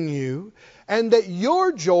remain in you, and that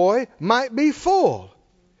your joy might be full.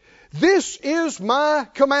 This is my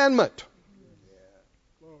commandment.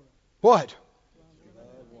 What?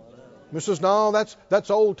 Mrs. No, that's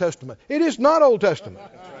Old Testament. It is not Old Testament.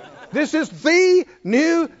 This is the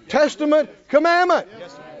New Testament commandment.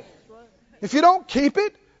 If you don't keep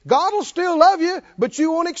it, God will still love you, but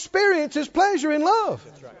you won't experience His pleasure in love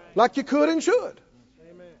like you could and should.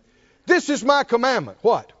 This is my commandment.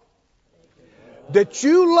 What? That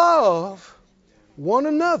you love one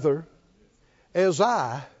another as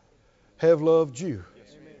I have loved you.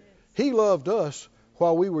 He loved us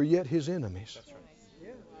while we were yet His enemies.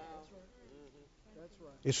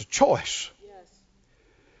 It's a choice.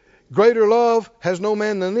 Greater love has no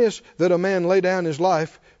man than this, that a man lay down his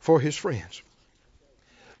life for his friends.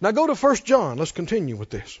 Now go to 1 John. Let's continue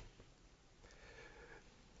with this.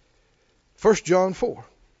 1 John 4.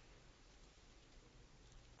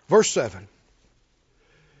 Verse 7.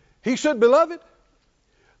 He said, Beloved,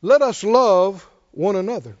 let us love one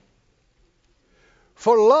another.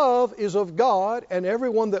 For love is of God, and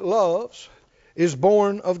everyone that loves is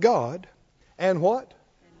born of God. And what?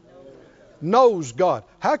 Knows God.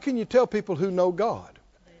 How can you tell people who know God?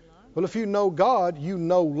 Well, if you know God, you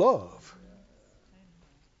know love.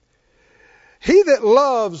 He that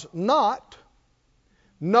loves not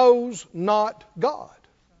knows not God,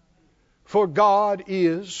 for God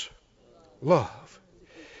is love.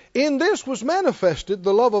 In this was manifested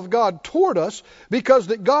the love of God toward us, because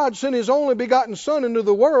that God sent His only begotten Son into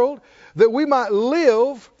the world, that we might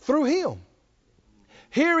live through Him.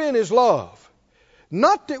 Herein is love.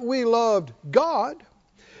 Not that we loved God,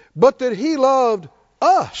 but that He loved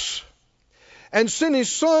us and sent His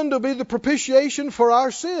Son to be the propitiation for our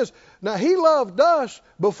sins. Now, He loved us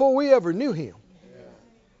before we ever knew Him.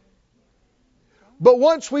 But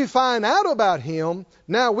once we find out about Him,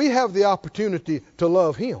 now we have the opportunity to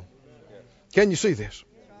love Him. Can you see this?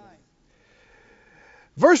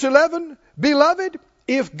 Verse 11, Beloved,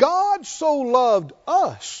 if God so loved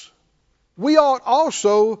us, we ought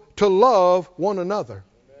also to love one another.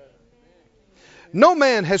 No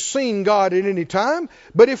man has seen God at any time,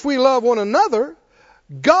 but if we love one another,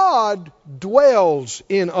 God dwells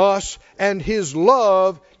in us, and His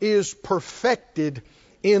love is perfected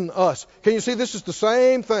in us. Can you see this is the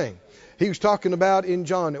same thing He was talking about in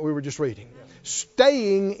John that we were just reading?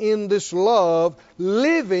 Staying in this love,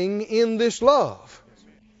 living in this love.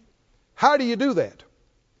 How do you do that?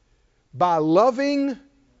 By loving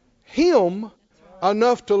Him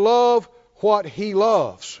enough to love what He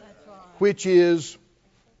loves, which is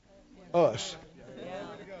us.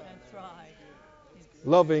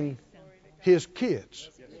 Loving His kids.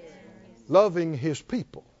 Loving His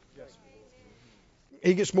people.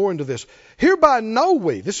 He gets more into this. Hereby know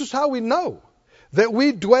we, this is how we know, that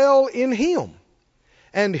we dwell in Him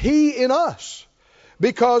and He in us,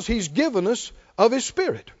 because He's given us of His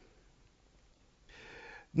Spirit.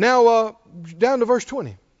 Now, down to verse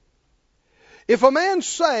 20. If a man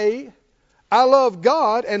say, I love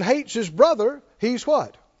God, and hates his brother, he's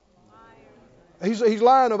what? He's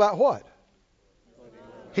lying about what?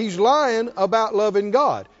 He's lying about loving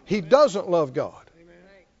God. He doesn't love God.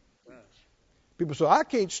 People say, I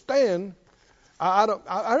can't stand.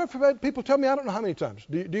 I've had people tell me, I don't know how many times.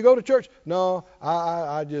 Do you go to church? No,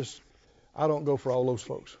 I don't go for all those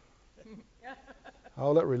folks.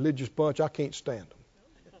 All that religious bunch, I can't stand them.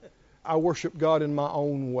 I worship God in my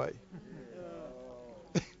own way.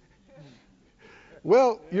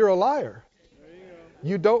 Well, you're a liar.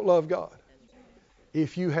 You don't love God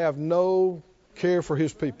if you have no care for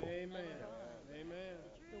His people.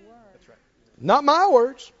 Not my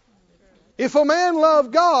words. If a man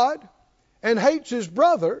love God and hates his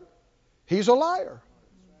brother, he's a liar.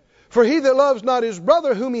 For he that loves not his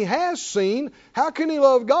brother whom he has seen, how can he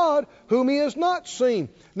love God whom he has not seen?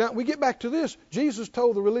 Now, we get back to this. Jesus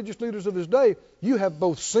told the religious leaders of his day, you have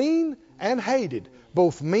both seen and hated,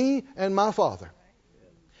 both me and my Father.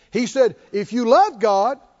 He said, if you love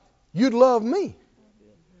God, you'd love me.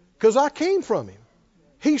 Because I came from Him.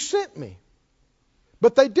 He sent me.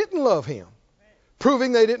 But they didn't love Him,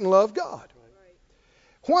 proving they didn't love God.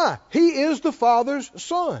 Why? He is the Father's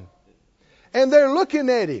Son. And they're looking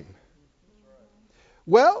at Him.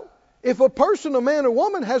 Well, if a person, a man or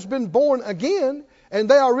woman, has been born again, and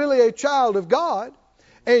they are really a child of God,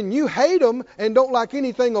 and you hate them and don't like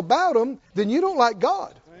anything about them, then you don't like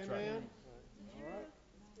God.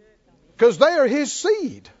 Because they are His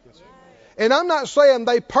seed. And I'm not saying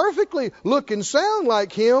they perfectly look and sound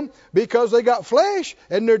like Him because they got flesh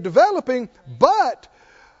and they're developing, but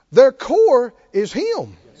their core is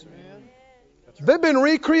Him. They've been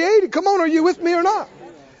recreated. Come on, are you with me or not?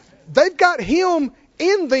 They've got Him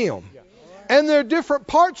in them. And there are different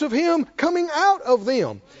parts of Him coming out of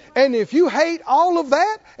them. And if you hate all of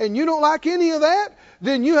that and you don't like any of that,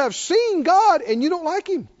 then you have seen God and you don't like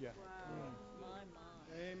Him.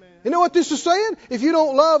 You know what this is saying? If you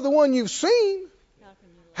don't love the one you've seen,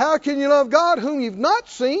 how can you love God whom you've not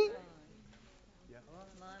seen?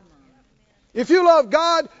 If you love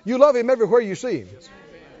God, you love Him everywhere you see Him.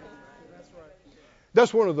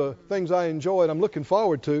 That's one of the things I enjoy and I'm looking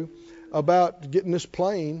forward to about getting this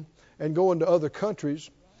plane and going to other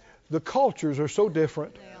countries. The cultures are so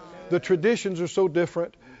different. The traditions are so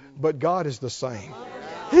different. But God is the same.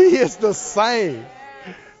 He is the same.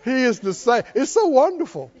 He is the same. It's so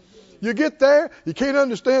wonderful. You get there, you can't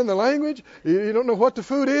understand the language, you don't know what the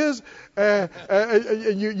food is,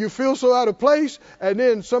 you feel so out of place, and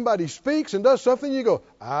then somebody speaks and does something, you go,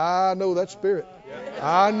 I know that spirit.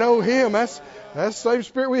 I know him. That's the same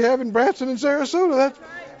spirit we have in Branson and Sarasota.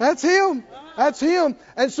 That's him. That's him.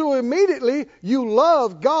 And so immediately you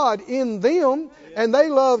love God in them, and they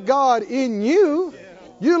love God in you.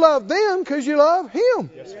 You love them because you love Him.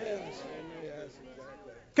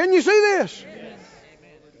 Can you see this?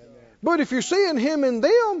 But if you're seeing Him in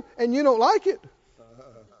them and you don't like it,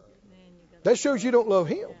 that shows you don't love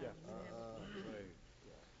Him.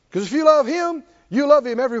 Because if you love Him, you love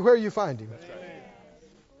Him everywhere you find Him.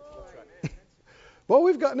 Well,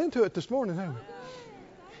 we've gotten into it this morning, haven't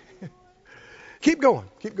we? Keep going,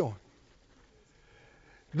 keep going.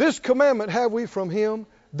 This commandment have we from Him,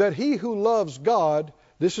 that he who loves God,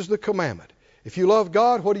 this is the commandment. If you love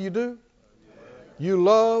God, what do? You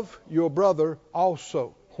love your brother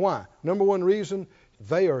also. Why? Number one reason,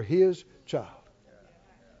 they are His child.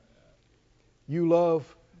 You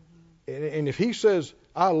love, and if He says,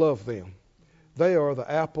 I love them, they are the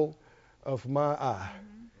apple of my eye.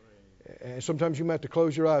 And sometimes you might have to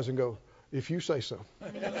close your eyes and go, if you say so.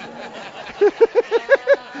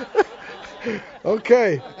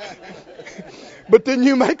 Okay. But then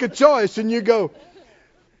you make a choice and you go,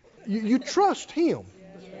 you trust Him.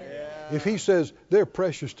 If He says, they're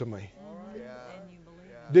precious to me.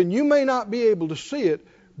 Then you may not be able to see it,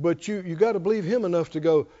 but you got to believe Him enough to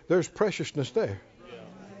go, there's preciousness there,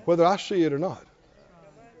 whether I see it or not.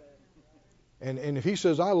 And if He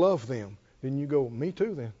says, I love them, then you go, me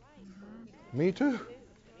too then. Me too.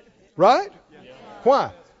 Right?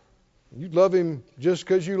 Why? You love Him just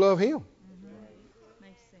because you love Him.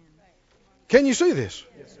 Can you see this?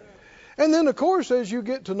 And then, of course, as you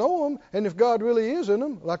get to know Him, and if God really is in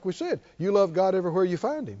them, like we said, you love God everywhere you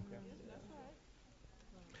find Him.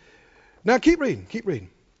 Now keep reading, keep reading.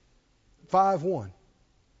 5:1.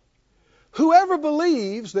 Whoever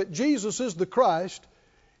believes that Jesus is the Christ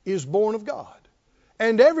is born of God.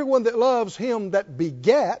 And everyone that loves Him that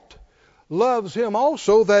begat loves Him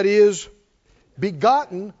also that is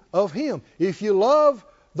begotten of Him. If you love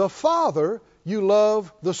the Father, you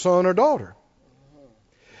love the Son or daughter.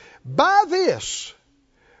 By this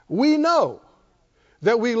we know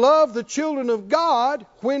that we love the children of God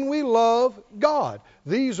when we love God.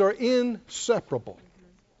 These are inseparable.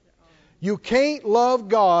 You can't love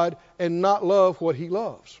God and not love what He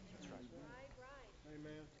loves.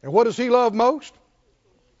 And what does He love most?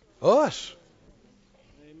 Us.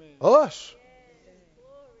 Us.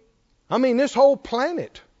 I mean, this whole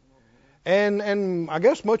planet. And I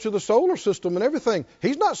guess much of the solar system and everything.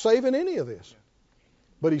 He's not saving any of this.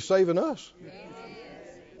 But He's saving us.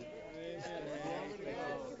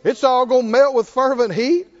 It's all going to melt with fervent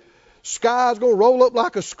heat. Sky's going to roll up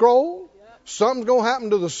like a scroll. Something's going to happen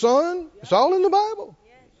to the sun. It's all in the Bible.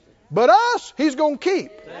 But us, He's going to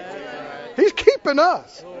keep. He's keeping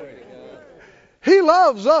us. He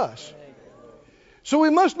loves us. So we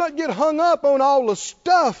must not get hung up on all the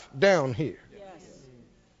stuff down here.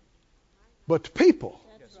 But the people,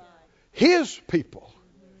 His people,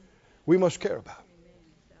 we must care about.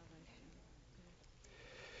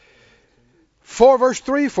 4 verse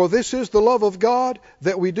 3, for this is the love of God,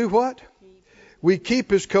 that we do what? We keep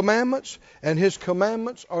His commandments, and His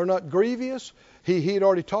commandments are not grievous. He had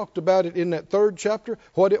already talked about it in that 3rd chapter.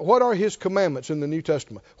 What are His commandments in the New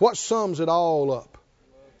Testament? What sums it all up?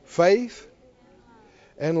 Faith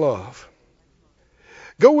and love.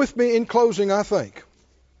 Go with me in closing, I think,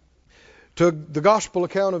 to the gospel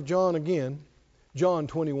account of John again, John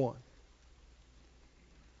 21.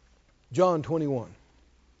 John 21.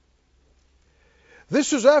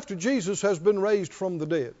 This is after Jesus has been raised from the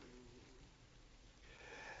dead.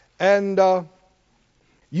 And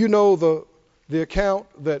you know the account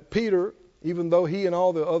that Peter, even though he and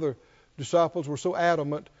all the other disciples were so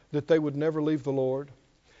adamant that they would never leave the Lord,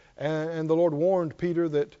 and the Lord warned Peter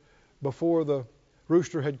that before the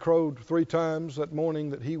rooster had crowed 3 times that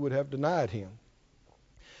morning that he would have denied Him.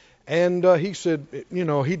 And he said,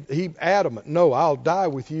 he adamant, no, I'll die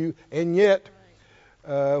with you. And yet,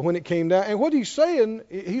 when it came down, and what he's saying,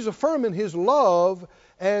 he's affirming his love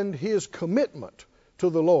and his commitment to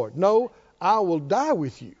the Lord. No, I will die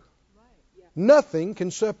with you. Nothing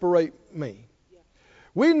can separate me.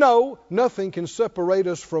 We know nothing can separate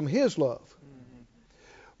us from His love.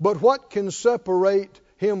 But what can separate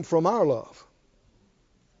Him from our love?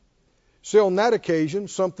 See, on that occasion,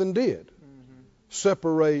 something did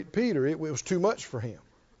separate Peter. It was too much for him.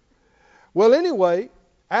 Well, anyway,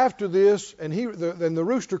 after this, and the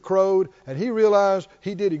rooster crowed, and he realized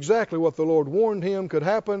he did exactly what the Lord warned him could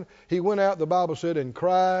happen. He went out, the Bible said, and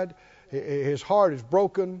cried. His heart is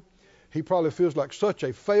broken. He probably feels like such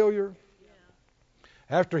a failure.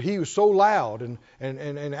 After he was so loud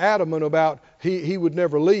and adamant about he would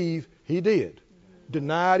never leave, he did.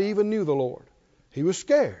 Denied he even knew the Lord. He was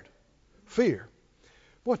scared. Fear.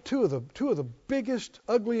 Boy, two of the biggest,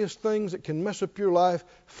 ugliest things that can mess up your life,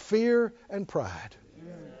 fear and pride.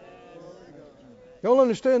 Y'all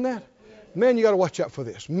understand that? Man, you got to watch out for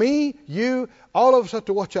this. Me, you, all of us have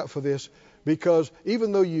to watch out for this, because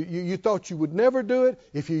even though you thought you would never do it,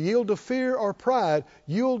 if you yield to fear or pride,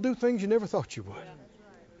 you'll do things you never thought you would.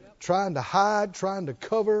 Trying to hide, trying to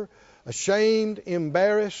cover, ashamed,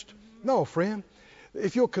 embarrassed. No, friend.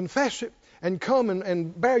 If you'll confess it and come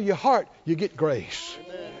and bare your heart, you get grace.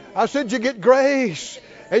 I said you get grace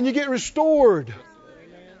and you get restored.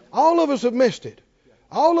 All of us have missed it.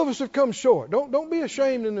 All of us have come short. Don't be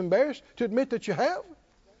ashamed and embarrassed to admit that you have.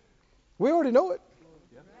 We already know it.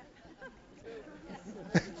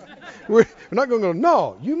 We're not going to go,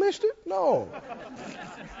 no, you missed it? No.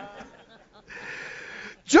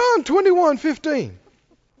 John 21:15.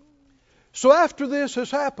 So after this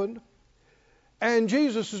has happened, and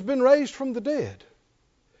Jesus has been raised from the dead,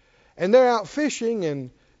 and they're out fishing, and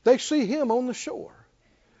they see Him on the shore,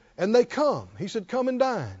 and they come. He said, come and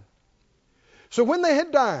dine. So when they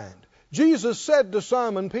had dined, Jesus said to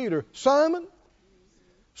Simon Peter, Simon,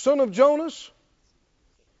 son of Jonas,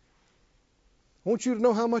 I want you to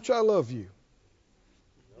know how much I love you.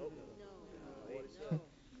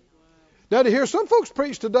 Now, to hear some folks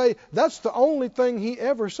preach today, that's the only thing He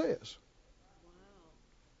ever says.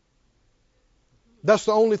 That's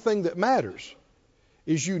the only thing that matters,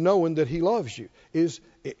 is you knowing that He loves you.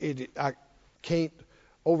 I can't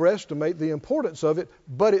overestimate the importance of it,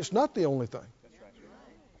 but it's not the only thing.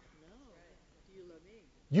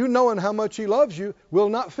 You knowing how much He loves you will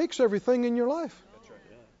not fix everything in your life.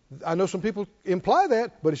 I know some people imply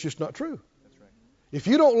that, but it's just not true. If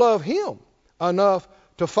you don't love Him enough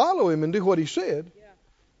to follow Him and do what He said,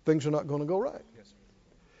 things are not going to go right.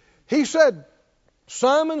 He said,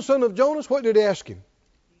 Simon, son of Jonas, what did He ask him?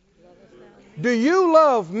 Do you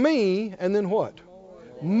love me? And then what?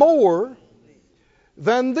 More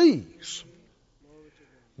than these.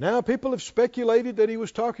 Now, people have speculated that He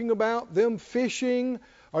was talking about them fishing,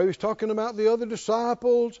 or He was talking about the other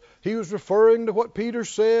disciples. He was referring to what Peter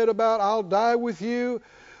said about, I'll die with you.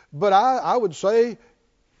 But I would say,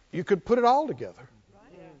 You could put it all together.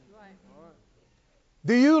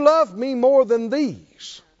 Do you love me more than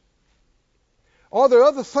these? Are there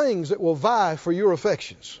other things that will vie for your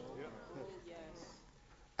affections?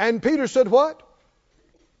 And Peter said what?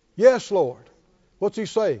 Yes, Lord. What's he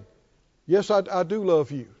saying? Yes, I do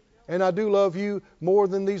love you. And I do love you more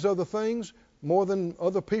than these other things, more than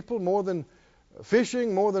other people, more than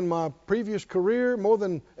fishing, more than my previous career, more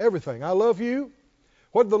than everything. I love you.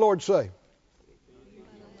 What did the Lord say?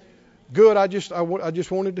 Good, I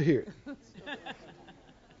just wanted to hear it.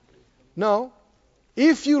 No.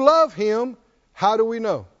 If you love Him, how do we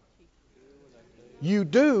know? You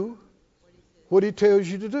do what He tells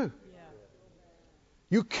you to do.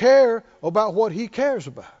 You care about what He cares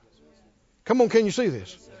about. Come on, can you see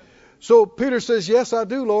this? So Peter says, yes, I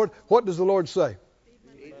do, Lord. What does the Lord say?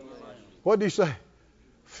 What did He say?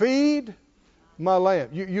 Feed my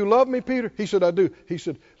lambs. You love me, Peter? He said, I do. He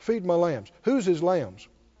said, feed my lambs. Who's His lambs?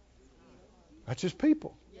 That's His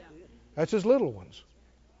people. That's His little ones.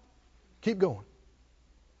 Keep going.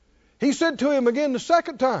 He said to him again the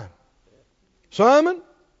second time, Simon,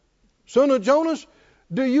 son of Jonas,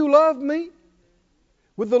 do you love me?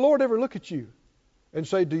 Would the Lord ever look at you and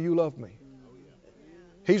say, do you love me?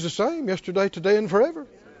 He's the same yesterday, today, and forever.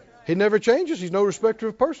 He never changes. He's no respecter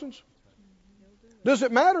of persons. Does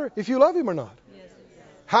it matter if you love Him or not?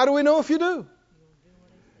 How do we know if you do?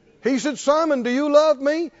 He said, Simon, do you love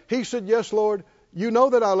me? He said, yes, Lord. You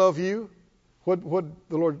know that I love you. What did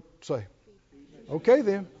the Lord say? Okay,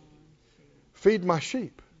 then. Feed my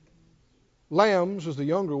sheep. Lambs is the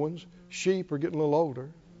younger ones. Sheep are getting a little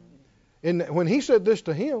older. And when He said this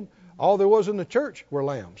to him, all there was in the church were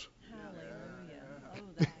lambs.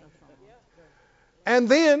 And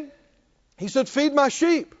then He said, feed my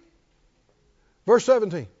sheep. Verse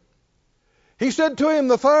 17. He said to him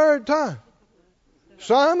the third time,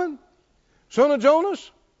 Simon, son of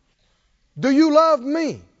Jonas, do you love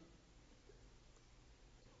me?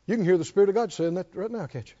 You can hear the Spirit of God saying that right now,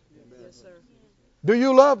 can't you? Yes, sir. Do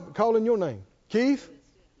you love, calling your name, Keith?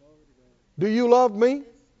 Do you love me?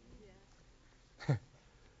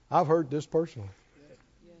 I've heard this personally.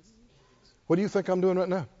 What do you think I'm doing right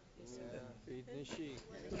now? Feeding the sheep.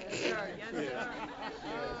 Yes, sir. Yes, sir.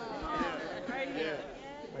 Right here.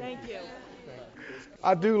 Thank you.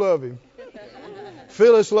 I do love Him.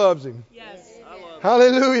 Phyllis loves Him. Yes.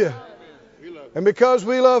 Hallelujah. And because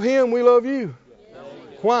we love Him, we love you.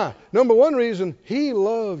 Why? Number one reason, He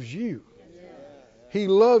loves you. He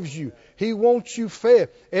loves you. He wants you fed.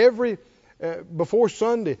 Before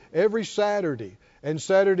Sunday, every Saturday and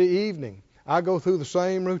Saturday evening, I go through the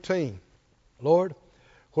same routine. Lord,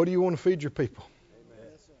 what do you want to feed your people?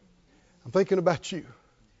 I'm thinking about you.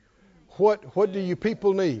 What do you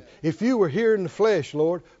people need? If you were here in the flesh,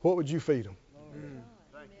 Lord, what would you feed them?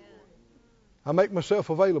 I make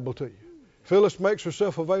myself available to you. Phyllis makes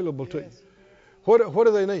herself available to you. What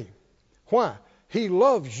do they need? Why? He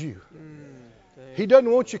loves you. He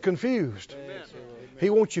doesn't want you confused. He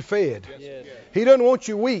wants you fed. He doesn't want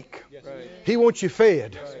you weak. He wants you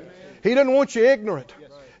fed. He doesn't want you ignorant.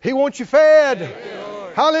 He wants you fed.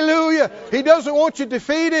 Hallelujah. He doesn't want you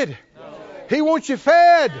defeated. He wants you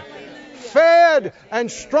fed. Fed and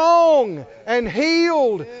strong and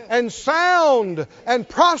healed and sound and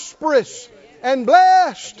prosperous and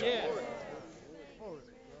blessed.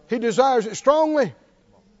 He desires it strongly.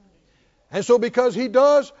 And so because He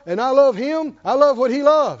does, and I love Him, I love what He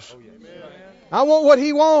loves. I want what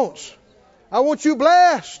He wants. I want you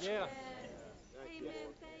blessed.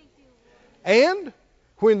 And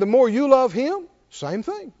when the more you love Him, same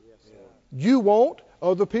thing. You want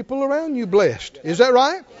other people around you blessed. Is that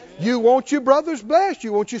right? You want your brothers blessed.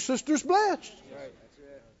 You want your sisters blessed.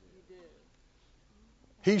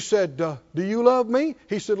 He said, do you love me?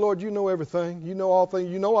 He said, Lord, you know everything. You know all things.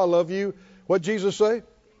 You know I love you. What did Jesus say?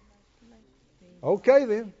 Okay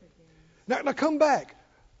then. Now come back.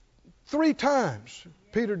 3 times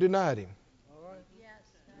Peter denied Him.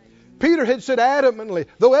 Peter had said adamantly,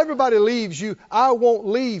 though everybody leaves you, I won't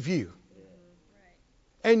leave you.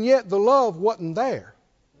 And yet the love wasn't there.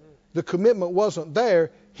 The commitment wasn't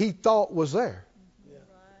there. He thought was there.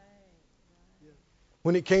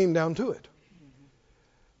 When it came down to it.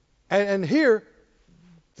 And here,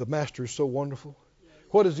 the Master is so wonderful.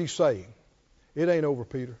 What is He saying? It ain't over,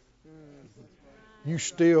 Peter. You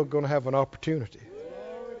still going to have an opportunity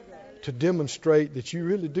to demonstrate that you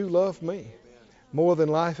really do love me more than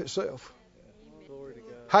life itself.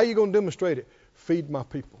 How are you going to demonstrate it? Feed my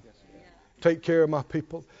people. take care of my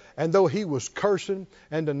people. And though he was cursing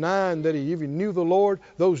and denying that he even knew the Lord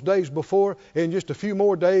those days before, in just a few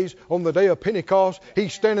more days on the day of Pentecost,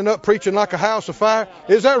 he's standing up preaching like a house of fire.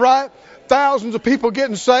 Is that right? Thousands of people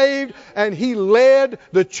getting saved, and he led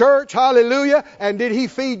the church. Hallelujah. And did he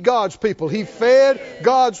feed God's people? He fed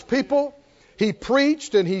God's people. He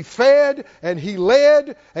preached and he fed and he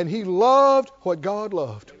led and he loved what God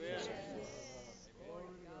loved.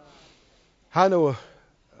 I know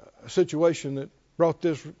a situation that brought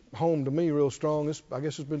this home to me real strong. I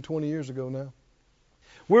guess it's been 20 years ago now.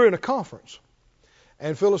 We're in a conference,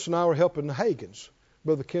 and Phyllis and I were helping the Hagins,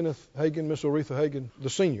 Brother Kenneth Hagin, Miss Oretha Hagin,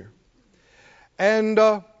 the senior. And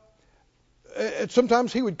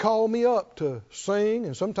sometimes he would call me up to sing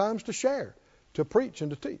and sometimes to share, to preach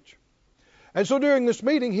and to teach. And so during this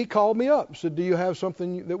meeting, he called me up and said, do you have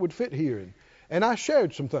something that would fit here? And I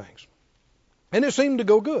shared some things. And it seemed to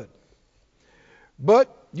go good.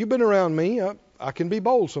 But you've been around me. I can be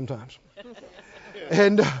bold sometimes.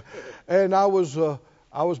 And I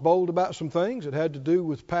was bold about some things that had to do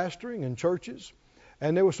with pastoring and churches.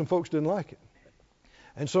 And there were some folks didn't like it.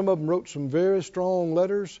 And some of them wrote some very strong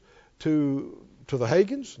letters to the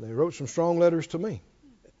Hagins. They wrote some strong letters to me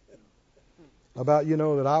about,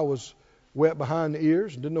 that I was wet behind the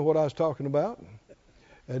ears and didn't know what I was talking about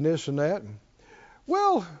and this and that.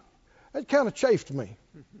 Well, that kind of chafed me.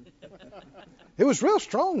 It was real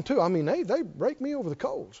strong too. I mean, they break me over the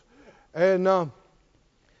coals. And I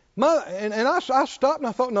stopped and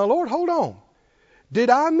I thought, now Lord, hold on. Did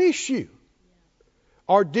I miss you?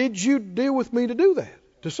 Or did you deal with me to do that,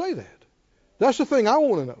 to say that? That's the thing I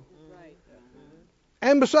want to know.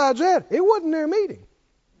 And besides that, it wasn't their meeting.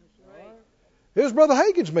 It was Brother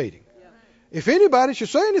Hagin's meeting. If anybody should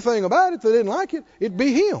say anything about it that didn't like it, it'd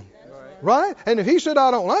be him. Right? And if he said,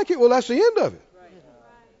 I don't like it, well, that's the end of it.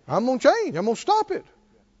 I'm going to change. I'm going to stop it.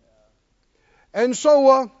 And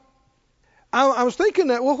so I was thinking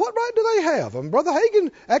that, well, what right do they have? And Brother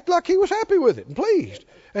Hagin acted like he was happy with it and pleased.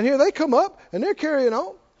 And here they come up and they're carrying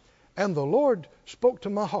on. And the Lord spoke to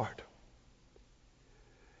my heart.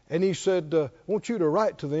 And he said, I want you to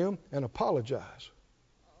write to them and apologize.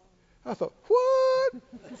 I thought, what?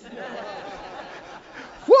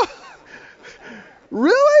 What?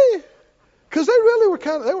 Really? Because they really were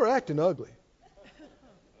they were acting ugly.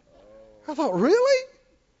 I thought, really?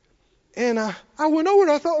 And I went over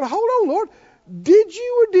and I thought, hold on, Lord. Did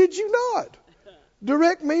you or did you not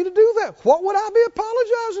direct me to do that? What would I be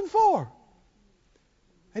apologizing for?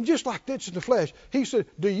 And just like this in the flesh, he said,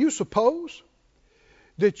 do you suppose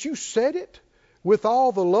that you said it with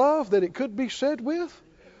all the love that it could be said with?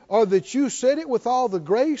 Or that you said it with all the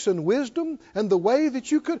grace and wisdom and the way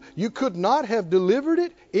that you could not have delivered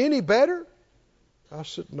it any better? I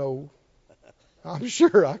said, no. I'm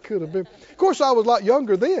sure I could have been. Of course, I was a lot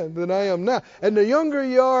younger then than I am now. And the younger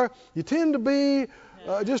you are, you tend to be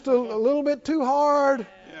just a little bit too hard,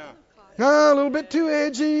 a little bit too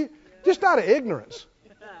edgy, just out of ignorance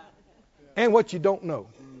and what you don't know.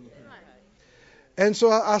 And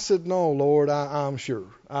so I said, no, Lord, I'm sure.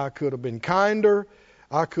 I could have been kinder.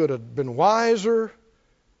 I could have been wiser.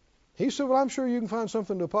 He said, well, I'm sure you can find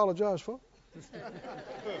something to apologize for.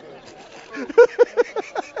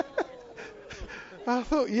 I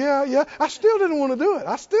thought, yeah. I still didn't want to do it.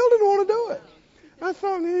 I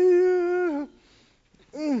thought, yeah.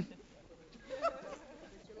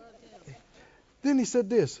 Then he said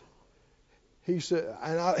this. He said,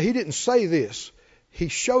 and he didn't say this. He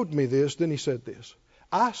showed me this. Then he said this.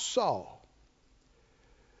 I saw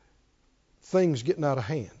things getting out of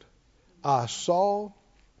hand. I saw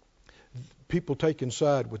people taking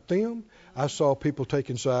side with them. I saw people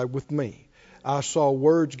taking side with me. I saw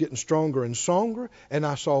words getting stronger and stronger, and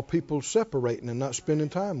I saw people separating and not spending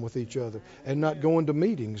time with each other and not going to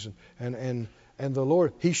meetings. And the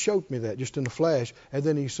Lord, He showed me that just in a flash. And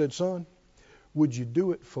then He said, son, would you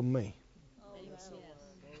do it for me?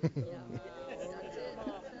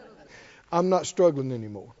 I'm not struggling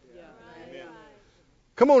anymore.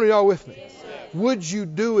 Come on, are y'all with me? Would you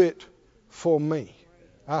do it for me?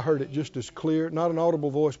 I heard it just as clear, not an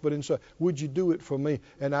audible voice, but inside. Would you do it for me?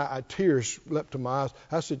 And tears leapt to my eyes.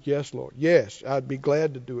 I said, yes, Lord. Yes, I'd be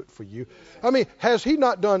glad to do it for you. I mean, has He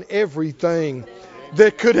not done everything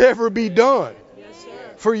that could ever be done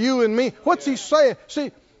for you and me? What's He saying?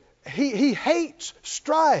 See, He hates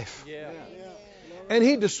strife. And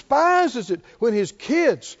He despises it when His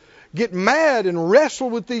kids get mad and wrestle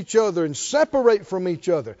with each other and separate from each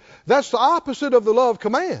other. That's the opposite of the love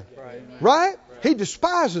command. Right? He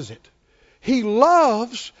despises it. He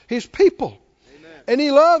loves His people. And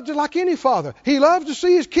he loved it like any father. He loved to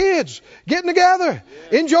see his kids getting together,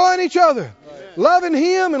 enjoying each other, loving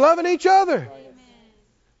him and loving each other.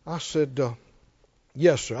 I said,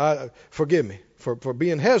 yes, sir. Forgive me for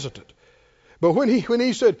being hesitant. But when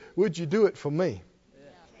he said, would you do it for me?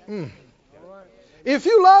 If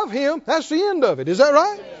you love him, that's the end of it. Is that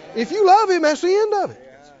right? If you love him, that's the end of it.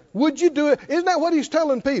 Would you do it? Isn't that what he's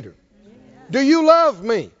telling Peter? Do you love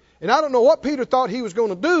me? And I don't know what Peter thought he was going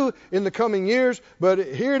to do in the coming years, but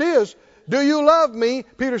here it is. Do you love me?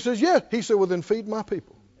 Peter says, yes. He said, well, then feed my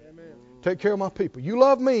people. Take care of my people. You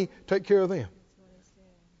love me, take care of them.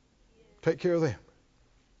 Take care of them.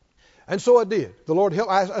 And so I did. The Lord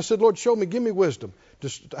helped. I said, Lord, show me, give me wisdom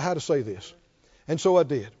just how to say this. And so I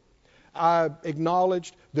did. I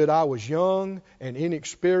acknowledged that I was young and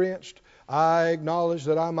inexperienced. I acknowledged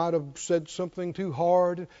that I might have said something too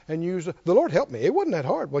hard and used it. The Lord helped me. It wasn't that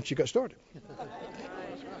hard once you got started.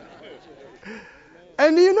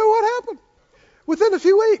 And do you know what happened? Within a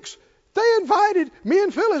few weeks, they invited me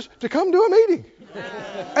and Phyllis to come to a meeting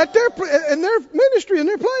at in their ministry, in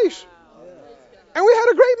their place. And we had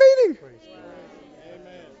a great meeting.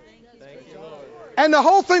 And the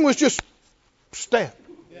whole thing was just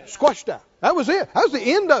squashed out. That was it. That was the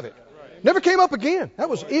end of it. Never came up again. That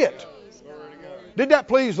was it. Did that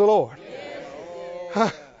please the Lord?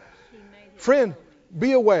 Friend,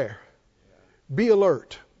 be aware. Be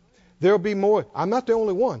alert. There'll be more. I'm not the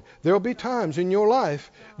only one. There'll be times in your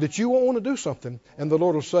life that you won't want to do something, and the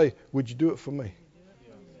Lord will say, would you do it for me?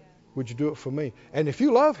 Would you do it for me? And if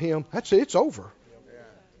you love him, that's it. It's over.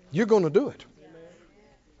 You're going to do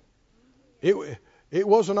it. It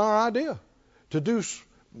wasn't our idea to do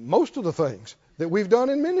most of the things that we've done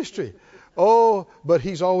in ministry. Oh, but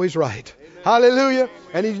he's always right. Amen. Hallelujah.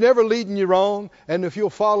 And he's never leading you wrong. And if you'll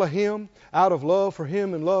follow him out of love for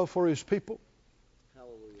him and love for his people.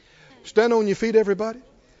 Hallelujah. Stand on your feet, everybody.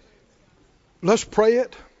 Let's pray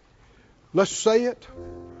it. Let's say it.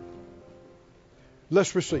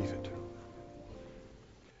 Let's receive it.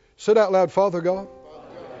 Say it out loud, Father God,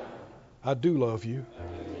 I do love you.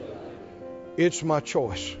 It's my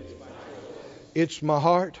choice. It's my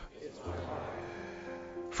heart.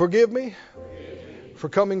 Forgive me for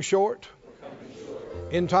coming short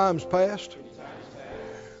in times past.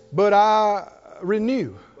 But I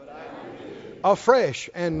renew afresh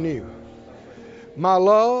and new my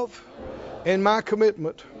love and my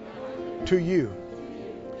commitment to you.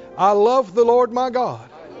 I love the Lord my God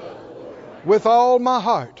with all my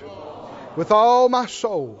heart, with all my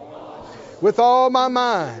soul, with all my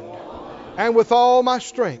mind, and with all my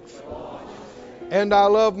strength. And I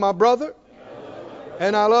love my brother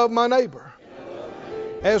and I love my neighbor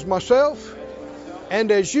as myself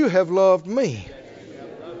and as you have loved me.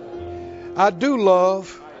 I do love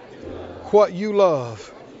what you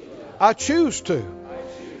love. I choose to,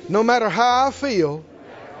 no matter how I feel.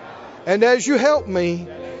 And as you help me,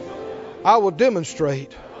 I will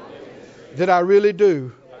demonstrate that I really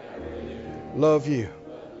do love you.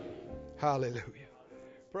 Hallelujah.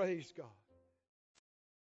 Praise God.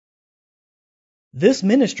 This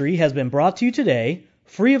ministry has been brought to you today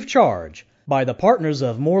free of charge by the partners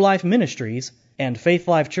of More Life Ministries and Faith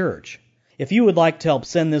Life Church. If you would like to help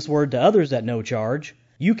send this word to others at no charge,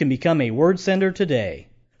 you can become a word sender today.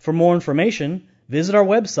 For more information, visit our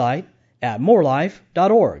website at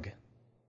morelife.org.